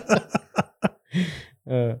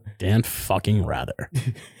 Dan fucking Rather.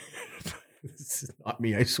 This is not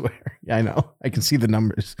me, I swear. Yeah, I know. I can see the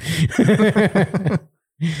numbers.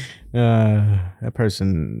 That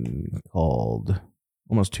person called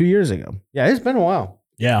almost 2 years ago. Yeah, it's been a while.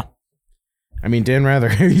 Yeah. I mean, Dan Rather,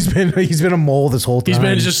 he's been a mole this whole time. He's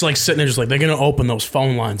been just like sitting there just like, they're going to open those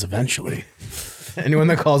phone lines eventually. Anyone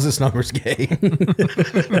that calls this number is gay.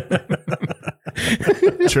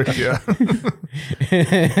 Trick you.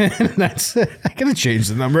 I gotta change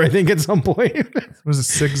the number, I think, at some point. Was it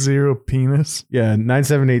 60 penis? Yeah,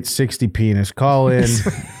 978-60 penis. Call in.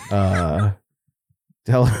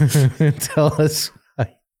 Tell us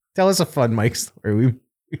a fun Mike story.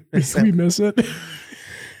 We miss it.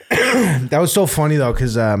 That was so funny though,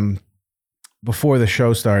 because before the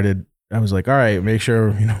show started, I was like, all right, make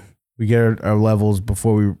sure we get our levels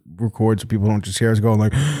before we record, so people don't just hear us going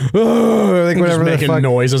like, oh, like whatever just making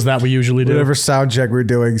noises that we usually do. whatever sound check we're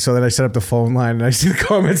doing. So then I set up the phone line and I see the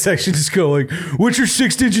comment section just go like, what's your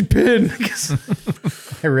 6-digit pin?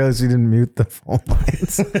 I realized we didn't mute the phone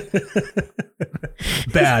lines.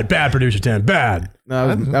 Bad producer Tim. Bad.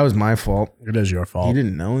 No, that was my fault. It is your fault. You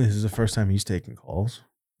didn't know this is the first time he's taking calls.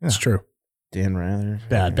 It's true. Dan Rather.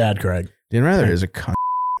 Bad, Craig. Dan Rather is a cunt.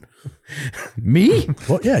 Me?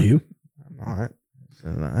 Well, yeah, you. I'm not.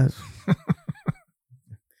 That's-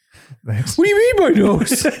 Thanks. What do you mean by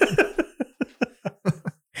nose?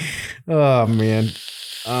 Oh man.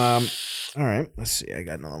 All right. Let's see. I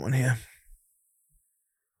got another one here.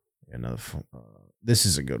 This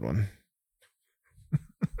is a good one.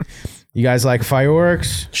 You guys like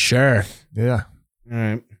fireworks? Sure. Yeah. All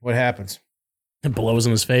right. What happens? It blows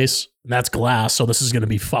in his face. And that's glass, so this is going to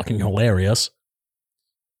be fucking hilarious.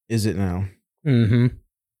 Is it now? Mm-hmm.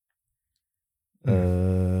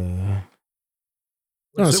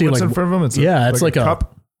 What's in front of him? It's like a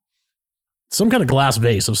cup. Some kind of glass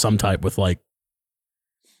vase of some type with like,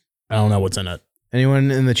 I don't know what's in it. Anyone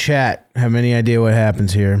in the chat have any idea what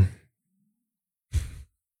happens here?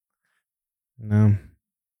 No.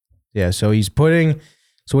 Yeah, so he's putting.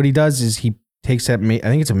 So what he does is he takes that. I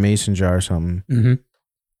think it's a mason jar or something. Mm-hmm.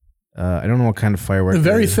 I don't know what kind of firework.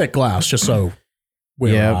 Very thick glass, just so.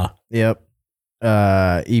 Yep.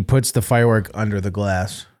 He puts the firework under the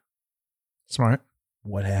glass. Smart.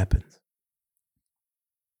 What happens?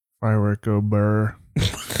 Firework go burr.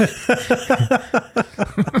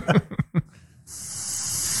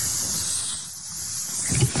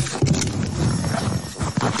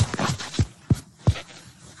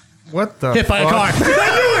 What the Hit by a car.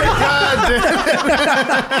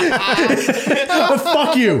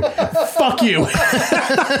 Fuck you. Fuck you.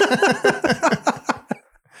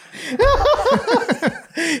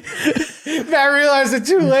 Matt realized it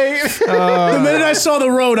too late. The minute I saw the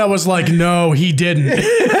road, I was like, no, he didn't.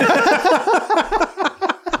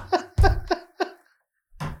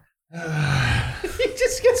 He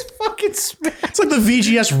just gets fucking smacked. It's like the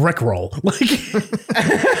VGS Rickroll. Like,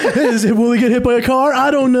 will he get hit by a car?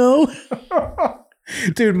 I don't know.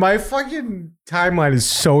 Dude, my fucking timeline is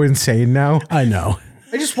so insane now. I know.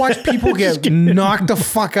 I just watch people get knocked the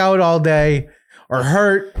fuck out all day or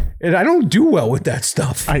hurt, and I don't do well with that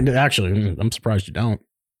stuff. Actually, I'm surprised you don't.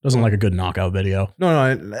 Doesn't like a good knockout video.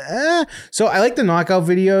 No. So I like the knockout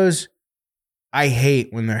videos. I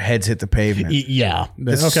hate when their heads hit the pavement. Yeah.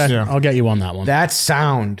 Okay. Yeah. I'll get you on that one. That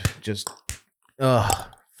sound just,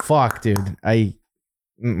 fuck, dude.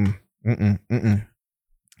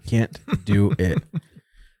 Can't do it.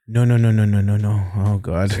 No. Oh,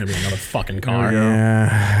 God. It's going to be another fucking car. Yeah,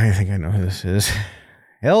 I think I know who this is.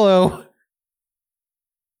 Hello.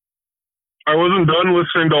 I wasn't done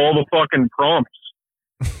listening to all the fucking prompts.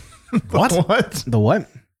 What? The what?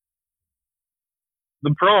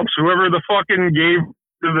 The prompts. Whoever the fucking gave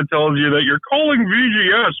that tells you that you're calling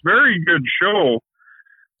VGS, very good show.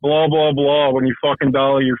 Blah, blah, blah, when you fucking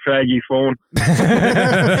dial your faggy phone.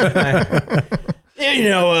 You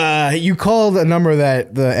know, you called a number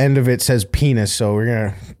that the end of it says penis, so we're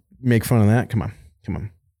going to make fun of that. Come on.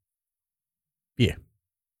 Yeah.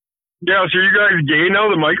 Yeah, so you guys gay now?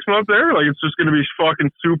 The mic's not there? Like, it's just going to be fucking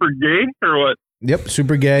super gay, or what? Yep,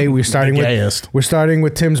 super gay. We're starting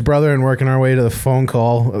with Tim's brother and working our way to the phone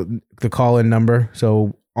call, the call-in number.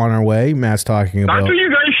 So on our way, Matt's talking about. That's what you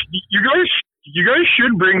guys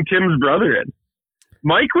should bring Tim's brother in.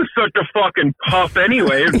 Mike was such a fucking puff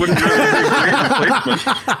anyway. It wouldn't really be a great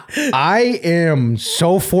replacement. I am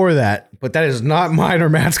so for that, but that is not mine or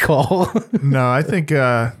Matt's call. No, I think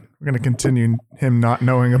we're going to continue him not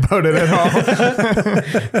knowing about it at all.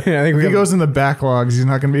 Yeah, I think if he goes in the backlogs, he's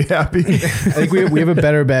not going to be happy. I think we have a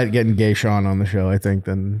better bet getting Gay Sean on the show, I think,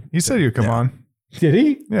 than... He said he'd come on. Did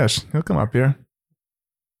he? Yes, he'll come up here.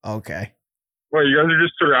 Okay. What, you guys are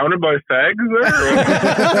just surrounded by fags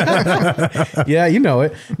there? Yeah, you know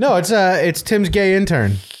it. No, it's Tim's gay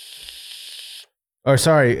intern. Or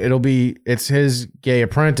sorry, it's his gay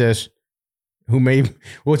apprentice who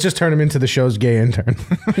let's just turn him into the show's gay intern.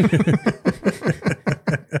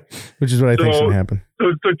 Which is what I think should happen.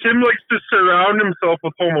 So Tim likes to surround himself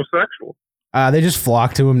with homosexuals. They just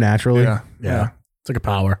flock to him naturally. Yeah. It's like a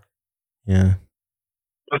power. Yeah.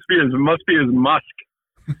 Must be his musk.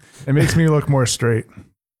 It makes me look more straight.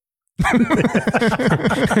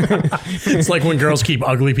 It's like when girls keep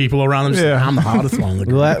ugly people around them. Yeah. I'm the hottest one. The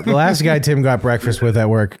last guy Tim got breakfast with at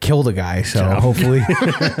work killed a guy, so hopefully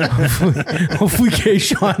Gay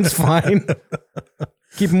Sean's fine.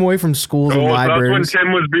 Keep him away from schools and libraries.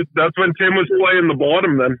 That's when Tim was playing the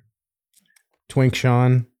bottom then. Twink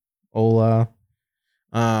Sean, Ola.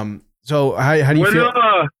 So how do you feel?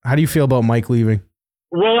 How do you feel about Mike leaving?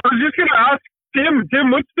 Well, I was just gonna ask Tim,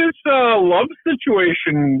 what's this love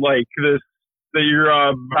situation like? that you're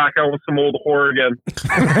back out with some old whore again.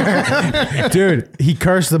 Dude, he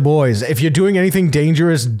cursed the boys. If you're doing anything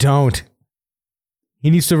dangerous, don't. He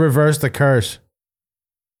needs to reverse the curse.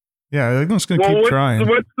 Yeah, I'm just gonna keep trying.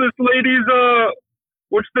 What's this lady's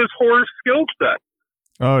what's this whore's skill set?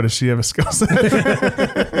 Oh, does she have a skill set?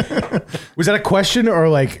 Was that a question or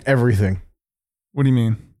like everything? What do you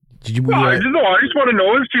mean? Did you? I just want to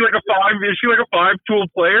know: is she like a 5-tool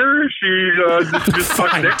player? Is she just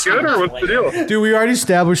fucking dick good, or what's the deal? Dude, we already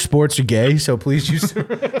established sports are gay, so please use.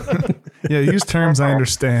 Yeah, use terms I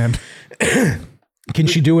understand. Can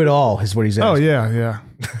she do it all? Is what he's asking. Oh yeah.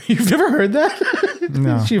 You've never heard that?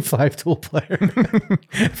 No. Is she a 5-tool player?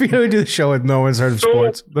 If you're gonna do the show with no one's heard of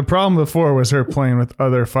sports. The problem before was her playing with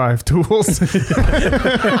other 5 tools.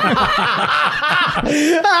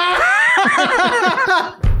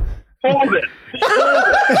 Hold it.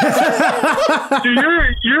 So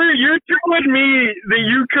you're telling me that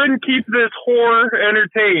you couldn't keep this whore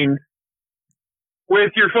entertained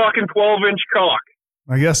with your fucking 12-inch cock?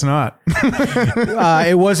 I guess not.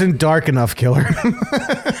 It wasn't dark enough, killer.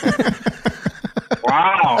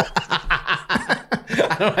 Wow.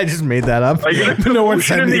 I just made that up. I guess No one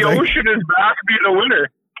said in the anything. ocean is back being a winner.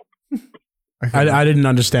 I didn't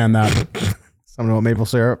understand that. Something about maple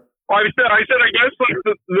syrup. I said I guess like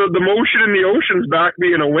the motion in the ocean's back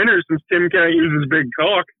being a winner since Tim can't use his big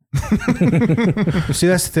cock. See,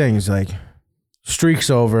 that's the thing. He's like, streak's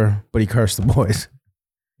over, but he cursed the boys.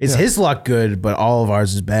 Is his luck good, but all of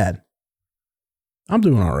ours is bad? I'm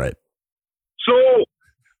doing all right. So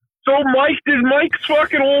Mike, did Mike's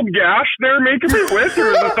fucking old gash there make him quit,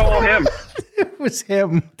 or is it all him? It was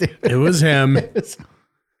him. Dude. It was him. It's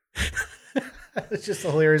just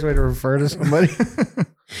a hilarious way to refer to somebody.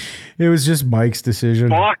 It was just Mike's decision.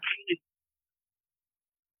 Fuck.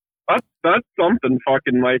 That's something,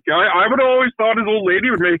 fucking Mike. I would have always thought his old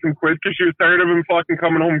lady would make him quit because she was tired of him fucking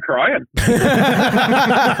coming home crying.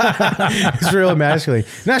 It's real emasculating.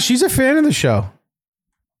 Nah, she's a fan of the show.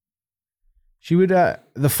 She would.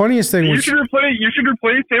 The funniest thing You was should replace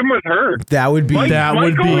him with her. that would be Mike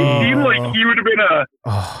always seemed like he would have been a.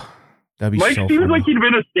 Oh, that'd be Mike so seems funny. like he'd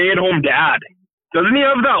been a stay-at-home dad. Doesn't he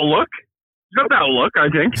have that look? He's got that look, I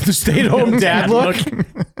think. The stay-at-home dad look.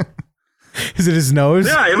 Is it his nose?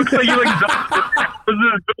 Yeah, it looks like he like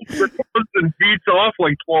and beats off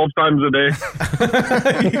like 12 times a day.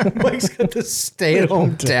 Mike's got the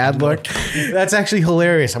stay-at-home dad look. That's actually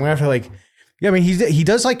hilarious. I'm gonna have to like. Yeah, I mean he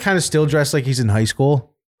does like kind of still dress like he's in high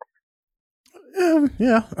school.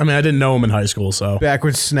 Yeah. I mean, I didn't know him in high school, so.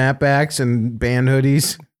 Backwards snapbacks and band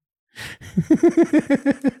hoodies.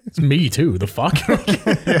 It's me too. The fuck?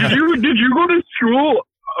 Did you go to school?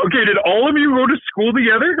 Okay, did all of you go to school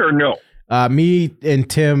together or no? Me and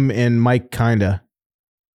Tim and Mike kinda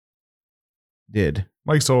did.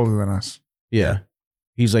 Mike's older than us. Yeah.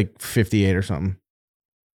 He's like 58 or something.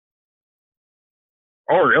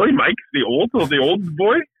 Oh, really? Mike's the old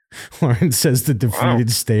boy? Lauren says the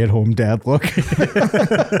defeated stay-at-home dad look.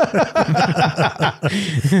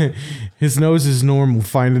 His nose is normal.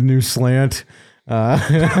 Find a new slant.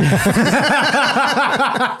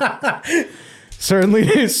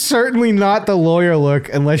 Certainly not the lawyer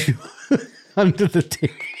look unless you under the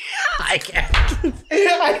table. I can't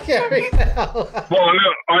read that. Well, no,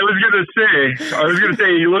 I was gonna say he's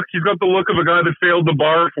got the look of a guy that failed the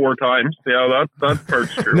bar 4 times. Yeah, that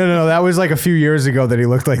part's true. No, that was like a few years ago that he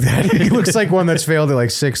looked like that. He looks like one that's failed it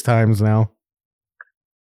like 6 times now.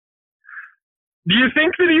 Do you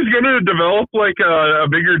think that he's gonna develop like a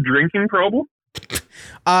bigger drinking problem?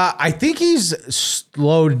 I think he's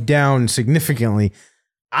slowed down significantly.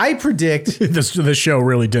 I predict the show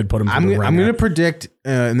really did put him. I'm going to predict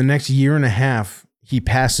in the next year and a half he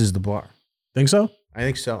passes the bar. Think so? I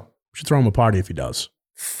think so. We should throw him a party if he does.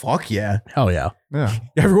 Fuck yeah! Hell yeah! Yeah.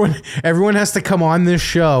 Everyone has to come on this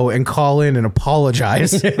show and call in and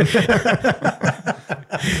apologize. If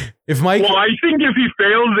Mike, well, I think if he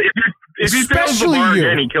fails the bar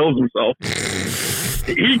again, he kills himself.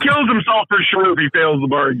 He kills himself for sure if he fails the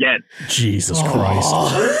bar again. Jesus Christ.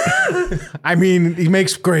 I mean, he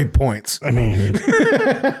makes great points. I mean,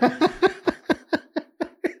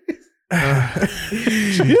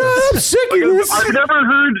 I'm sick of this. I've never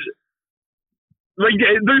heard, like,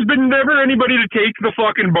 there's been never anybody to take the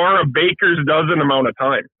fucking bar a baker's dozen amount of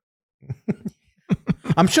time.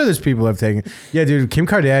 I'm sure there's people who have taken. Yeah, dude, Kim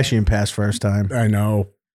Kardashian passed first time. I know.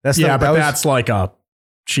 That's that's like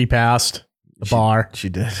she passed the bar. She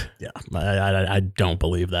did. Yeah, I don't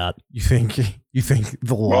believe that. You think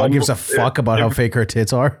the law gives a fuck about how fake her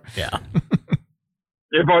tits are? Yeah.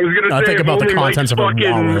 If I was gonna say, think about the contents of her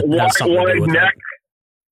wallet. It has something to do with neck.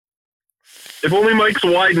 If only Mike's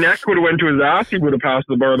wide neck would have went to his ass, he would have passed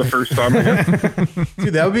the bar the first time.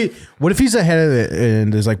 Dude, that would be. What if he's ahead of it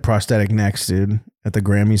and there's like prosthetic necks, dude, at the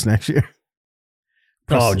Grammys next year?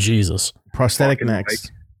 Oh Jesus! Prosthetic Fucking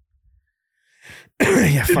necks.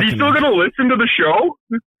 Yeah, Is he still going to listen to the show?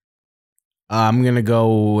 I'm gonna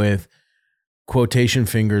go with quotation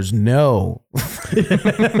fingers. No.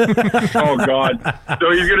 Oh God!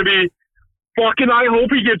 So he's going to be fucking. I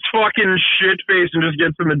hope he gets fucking shit faced and just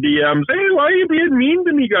gets in the DMs. Hey, why are you being mean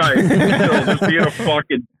to me, guys? He'll just being a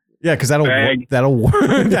fucking. Yeah, because that'll bag. that'll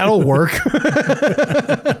work.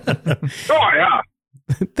 Oh yeah.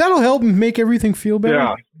 That'll help make everything feel better. Yeah.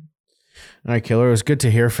 All right, Killer. It was good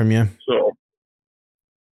to hear from you. So.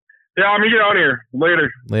 Yeah, I'm gonna get out of here. Later.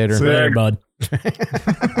 Later, bud.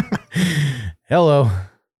 Hello.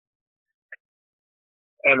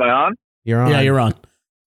 Am I on? You're on. Yeah, you're on.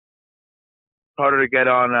 Harder to get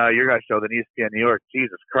on your guys' show than ESPN New York.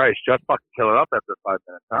 Jesus Christ, just fucking kill it up after 5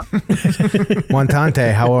 minutes, huh?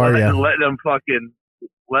 Montante, how are you? Letting them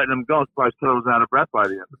go. Surprise kills out of breath by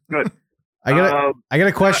the end. It's good. I got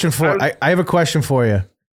a question for. I have a question for you.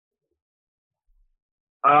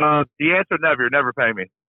 The answer: never. You're never paying me.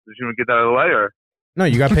 Did you want to get that out of the way, or? No,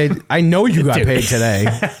 you got paid. I know you got paid today.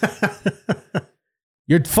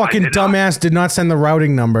 Your fucking dumbass did not send the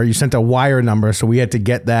routing number. You sent a wire number, so we had to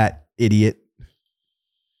get that, idiot.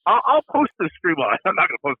 I'll post the screen. Well, I'm not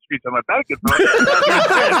going to post the screen on my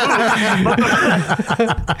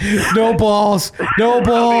bank. No balls. No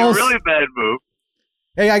balls. That'd be a really bad move.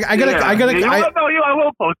 Hey, I got I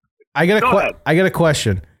will post it. I got a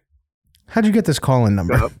question. How'd you get this call-in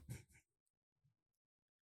number?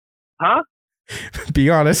 Huh? Be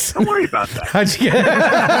honest. Don't worry about that. How'd you get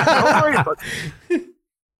Don't worry about that.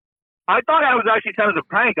 I thought I was actually kind of a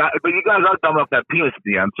prank, but you guys are dumb enough that penis at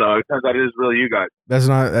the end, so it turns out it is really you guys. That's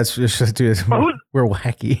just dude. We're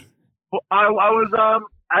wacky. Well, I was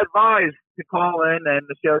advised to call in and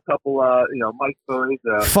to share a couple, Mike stories.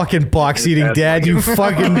 Fucking box eating dad, you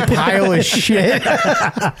fucking pile of shit. Can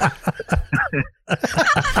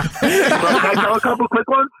I tell a couple quick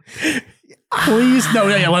ones? Please, no,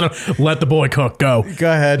 yeah, let the boy cook. Go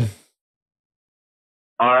ahead.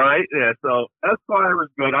 All right, yeah. So Esquire was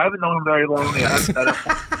good. I haven't known him very long. I haven't met him,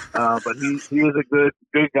 but he was a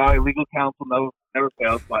good guy. Legal counsel never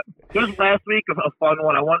fails. But just last week, a fun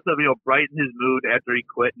one. I wanted to brighten his mood after he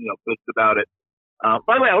quit and bitched about it. By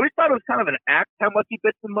the way, I always thought it was kind of an act how much he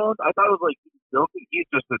bitched and moaned. I thought it was like joking. He's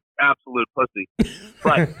just an absolute pussy.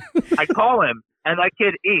 But I call him. And that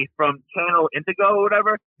kid E from Channel Indigo or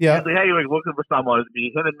whatever, yeah. He's like, hey, you're looking for someone. It'd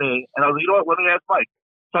be him and me. And I was like, you know what? Let me ask Mike.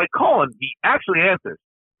 So I call him. He actually answers.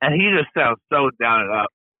 And he just sounds so down and out.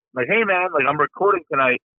 Like, hey, man, like, I'm recording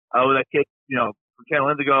tonight with that kid, from Channel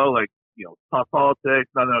Indigo, like, talk politics,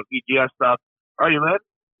 none of EGS stuff. Are you, man?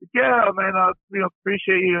 Yeah, man,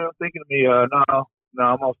 appreciate you thinking of me. No,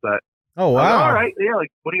 I'm all set. Oh, wow. Like, all right. Yeah, like,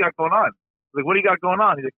 what do you got going on? Like, what do you got going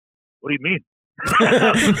on? He's like, what do you mean?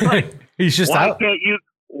 Like, he's just why out. Can't you?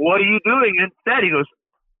 What are you doing instead? He goes,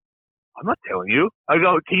 I'm not telling you. I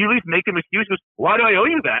go, can you at least make an excuse? He goes, why do I owe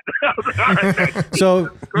you that? I was like, all right, so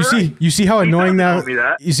you see how annoying that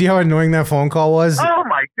you see how annoying that phone call was? Oh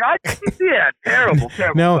my God. Yeah, terrible.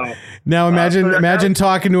 Now imagine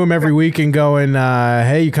talking to him every week and going,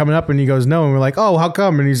 hey, you coming up? And he goes, no. And we're like, oh, how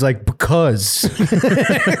come? And he's like, because.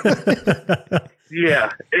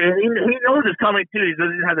 Yeah, he knows it's coming too. He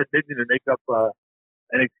doesn't have the dignity to make up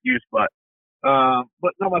an excuse, but no,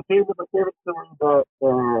 my favorite story about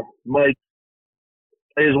Mike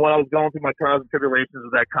is when I was going through my trials and tribulations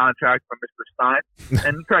with that contract from Mr. Stein.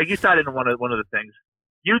 And Craig, you cited in one of the things.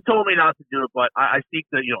 You told me not to do it, but I seek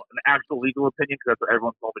an actual legal opinion because that's what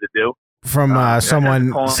everyone told me to do. From someone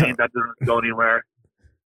that doesn't go anywhere.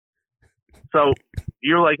 So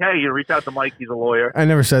you're like, hey, you reach out to Mike. He's a lawyer. I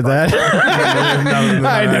never said that.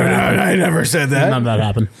 I never said that. None of that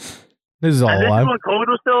happened. This is all and this live. is when COVID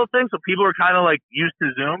was still a thing, so people were kind of like used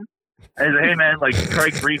to Zoom. And hey, man, like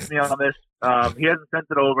Craig briefed me on this. He hasn't sent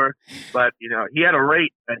it over, but he had a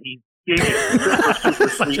rate and he gave me a super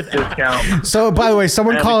sweet discount. So, by the way,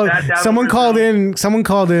 someone called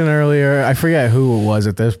in earlier. I forget who it was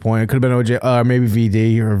at this point. It could have been OJ, maybe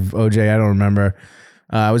VD or OJ. I don't remember.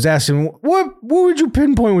 I was asking, what would you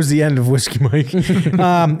pinpoint was the end of Whiskey Mike?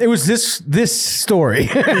 It was this story.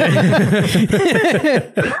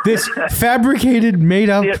 This fabricated, made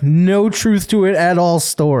up, no truth to it at all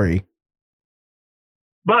story.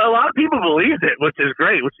 But a lot of people believed it, which is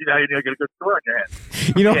great, which you get a good story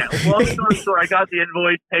in your hand. Long story short, I got the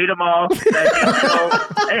invoice, paid them all.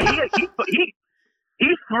 And, he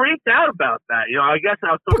freaked out about that. You know, I guess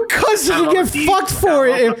I was so Because he could get fucked for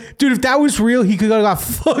it. Dude, if that was real, he could have got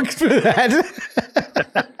fucked for that.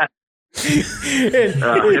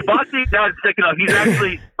 If Boxing Dad's sick enough, he's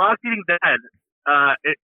actually Boxing Dad.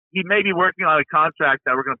 He may be working on a contract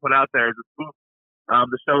that we're going to put out there as a spoof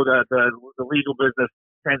to show that the legal business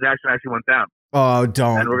transaction actually went down. Oh,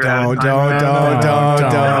 don't.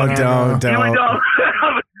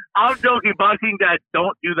 I'm joking, Boxing Dad.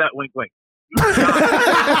 Don't do that. Wink, wink. All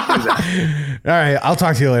right, I'll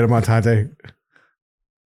talk to you later, Montante.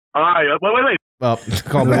 All right, wait. Well,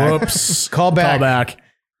 call back. Whoops. Call back.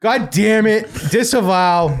 God damn it.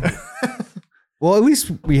 Disavow. Well, at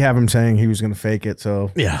least we have him saying he was going to fake it,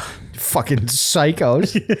 so. Yeah. Fucking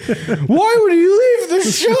psychos. Why would he leave the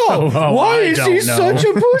show? Why is he such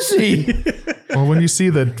a pussy? Well, when you see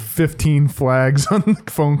the 15 flags on the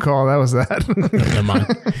phone call, that was that. Never mind.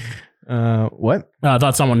 What? I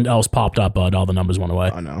thought someone else popped up, but all the numbers went away.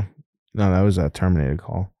 Oh, no. No, that was a terminated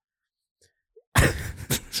call.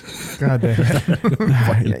 God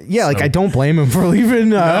damn. Yeah, like I don't blame him for leaving.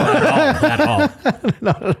 Not at all.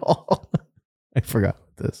 Not at all. I forgot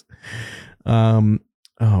this. We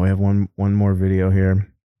have one more video here.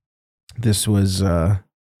 This was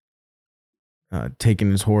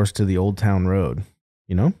taking his horse to the Old Town Road.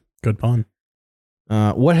 You know? Good pun.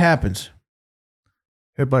 What happens?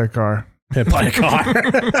 Hit by a car.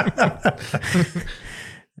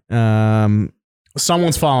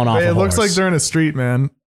 Someone's falling off. It looks like they're in a street, man.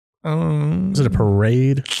 Is it a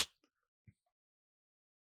parade?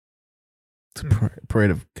 It's a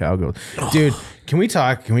parade of cowgirls. Dude, can we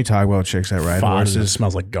talk about chicks that ride horses? It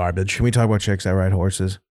smells like garbage. Can we talk about chicks that ride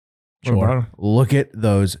horses? Sure. Look at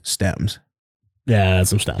those stems. Yeah, that's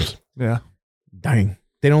some stems. Yeah. Dang.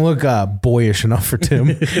 They don't look boyish enough for Tim.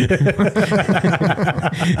 Do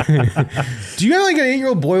you have like an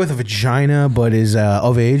 8-year-old boy with a vagina but is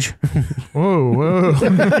of age? Whoa.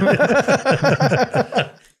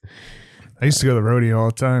 I used to go to the rodeo all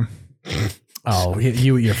the time. Oh,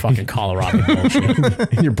 you your fucking Colorado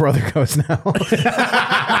bullshit. And your brother goes now.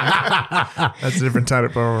 That's a different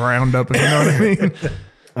type of roundup, if you know what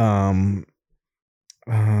I mean.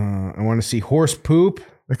 I want to see horse poop.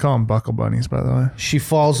 They call them buckle bunnies, by the way. She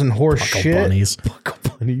falls in horse Buckle shit. bunnies. Buckle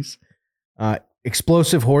bunnies.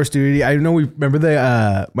 Explosive horse duty. I know we remember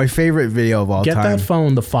the my favorite video of all Get time. that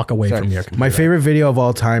phone the fuck away from your computer. My favorite video of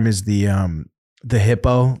all time is the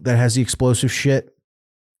hippo that has the explosive shit.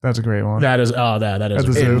 That's a great one. That is that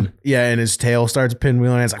is. And his tail starts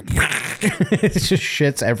pinwheeling. It's like it just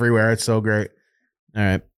shits everywhere. It's so great. All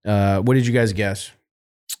right. What did you guys guess?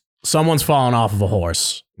 Someone's falling off of a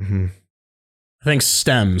horse. Mm-hmm. I think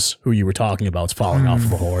Stems, who you were talking about, is falling off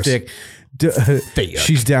of a horse. Thick. Thick.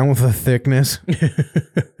 She's down with the thickness.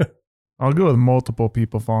 I'll go with multiple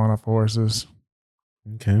people falling off horses.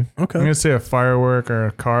 Okay. I'm going to say a firework or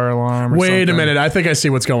a car alarm or Wait something. a minute. I think I see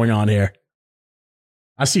what's going on here.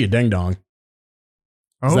 I see a ding dong.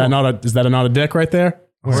 Is that not a dick right there?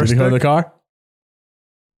 Horse Is it the hood of the dick? car?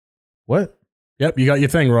 What? Yep, you got your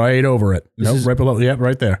thing right over it. Nope, right below. Yep,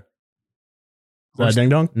 right there. Is that a ding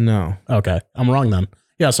dong? No. Okay, I'm wrong then.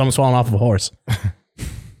 Yeah, someone's falling off of a horse.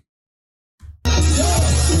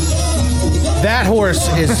 That horse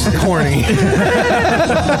is horny.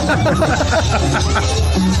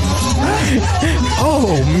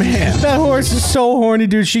 Oh man, that horse is so horny,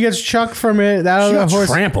 dude. She gets chucked from it. That she got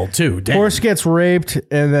horse trampled too. Damn. Horse gets raped,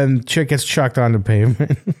 and then chick gets chucked onto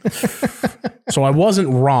pavement. So I wasn't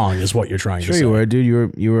wrong, is what you're trying to say. Sure you were,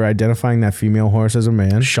 dude. You were identifying that female horse as a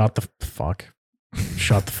man. Shut the fuck.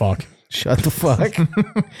 Shut the fuck. Shut the fuck.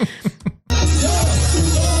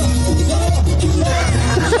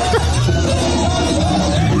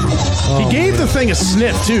 He gave the thing a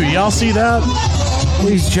sniff too. Y'all see that? Well,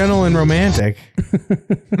 he's gentle and romantic.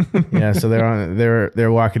 Yeah, so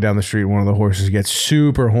they're walking down the street. And one of the horses gets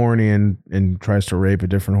super horny and tries to rape a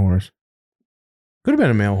different horse. Could have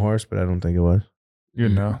been a male horse, but I don't think it was. You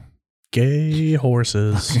know. Gay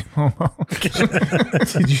horses.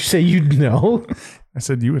 Did you say you'd know? I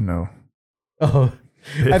said you would know. Oh,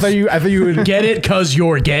 I thought you would get it because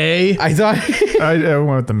you're gay. I thought I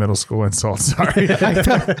went with the middle school insult. Sorry.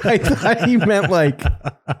 I thought he meant like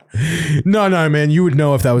no, man. You would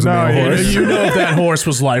know if that was a male horse. You know if that horse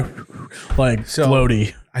was like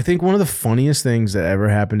floaty. I think one of the funniest things that ever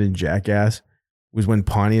happened in Jackass was when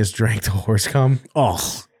Pontius drank the horse cum.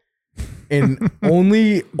 Oh. And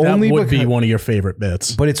only would be one of your favorite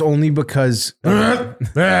bits. But it's only because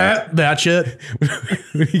that shit.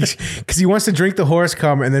 Because he wants to drink the horse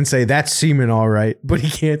cum and then say that's semen, all right, but he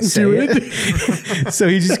can't say it. So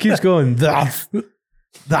he just keeps going.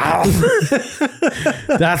 That's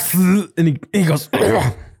and he goes,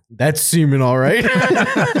 that's semen, all right.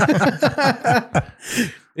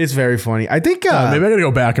 It's very funny. I think maybe I gotta go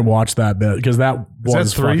back and watch that bit because that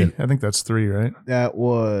was three. fucking. I think that's 3, right? that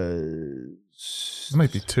was. It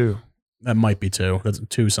might be 2. That might be 2. That's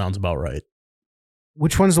 2 sounds about right.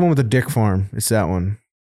 Which one's the one with the dick farm? It's that one.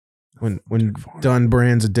 When Dunn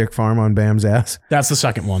brands a dick farm on Bam's ass. That's the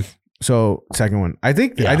second one. So second one. I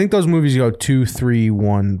think those movies go 2, 3,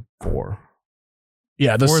 1, 4.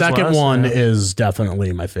 Yeah, the 4 is second last, one yeah. is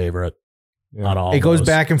definitely my favorite. Yeah. Not all. It goes those.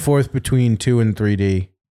 back and forth between 2 and 3D.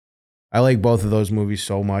 I like both of those movies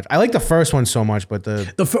so much. I like the first one so much, but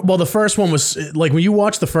the first one was like when you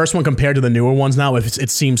watch the first one compared to the newer ones now, it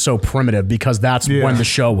seems so primitive because that's when the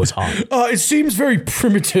show was hot. it seems very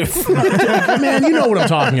primitive. Man, you know what I'm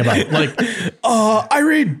talking about. Like, I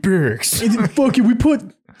read Birks. fucking, we put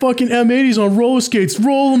fucking M80s on roller skates,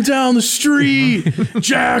 roll them down the street,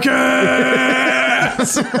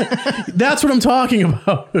 jackass. That's what I'm talking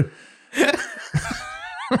about.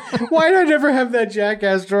 Why did I never have that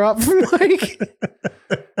jackass drop from Mike?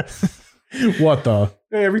 What the?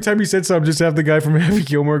 Hey, every time he said something, just have the guy from Happy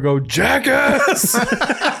Gilmore go, jackass!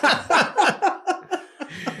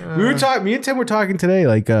 We were talking, me and Tim were talking today,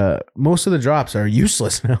 like most of the drops are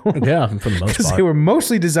useless now. Yeah, for the most Because part. they were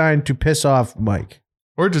mostly designed to piss off Mike.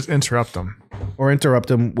 Or just interrupt them. Or interrupt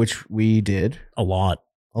him, which we did. A lot.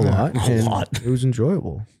 A lot. A lot. It was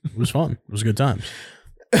enjoyable. It was fun. It was a good time.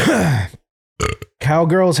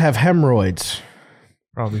 Cowgirls have hemorrhoids.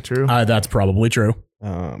 Probably true. That's probably true.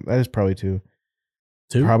 That is probably true.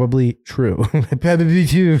 Two? Probably true. Probably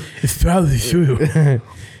true. It's probably true.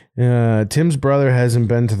 Tim's brother hasn't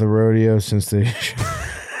been to the rodeo since they...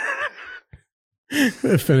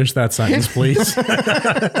 Finish that sentence, please.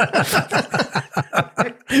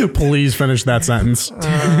 Please finish that sentence.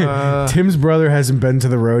 Tim's brother hasn't been to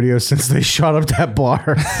the rodeo since they shot up that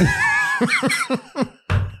bar.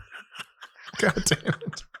 God damn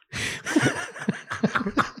it.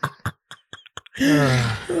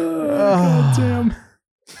 God damn.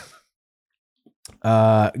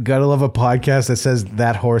 Gotta love a podcast that says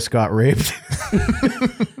that horse got raped.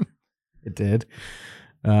 It did.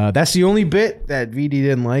 That's the only bit that VD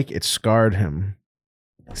didn't like. It scarred him.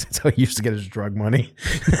 That's how he used to get his drug money.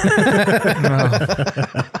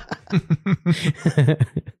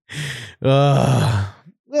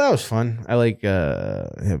 That was fun. I like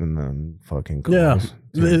having them fucking calls. Yeah,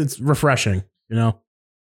 it's refreshing, you know?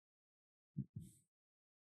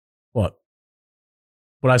 What?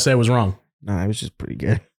 What I say was wrong? No, it was just pretty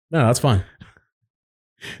good. No, that's fine.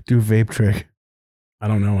 Do a vape trick. I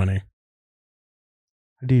don't know any.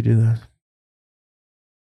 How do you do that?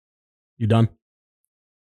 You done?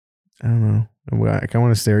 I don't know. I kind of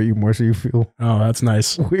want to stare at you more so you feel Oh, that's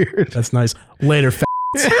nice. weird. That's nice. Later,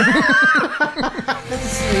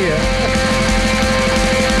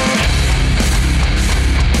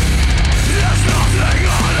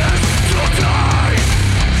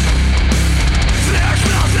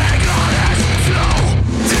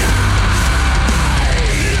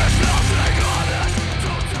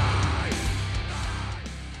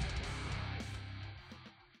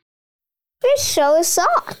 This show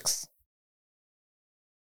sucks.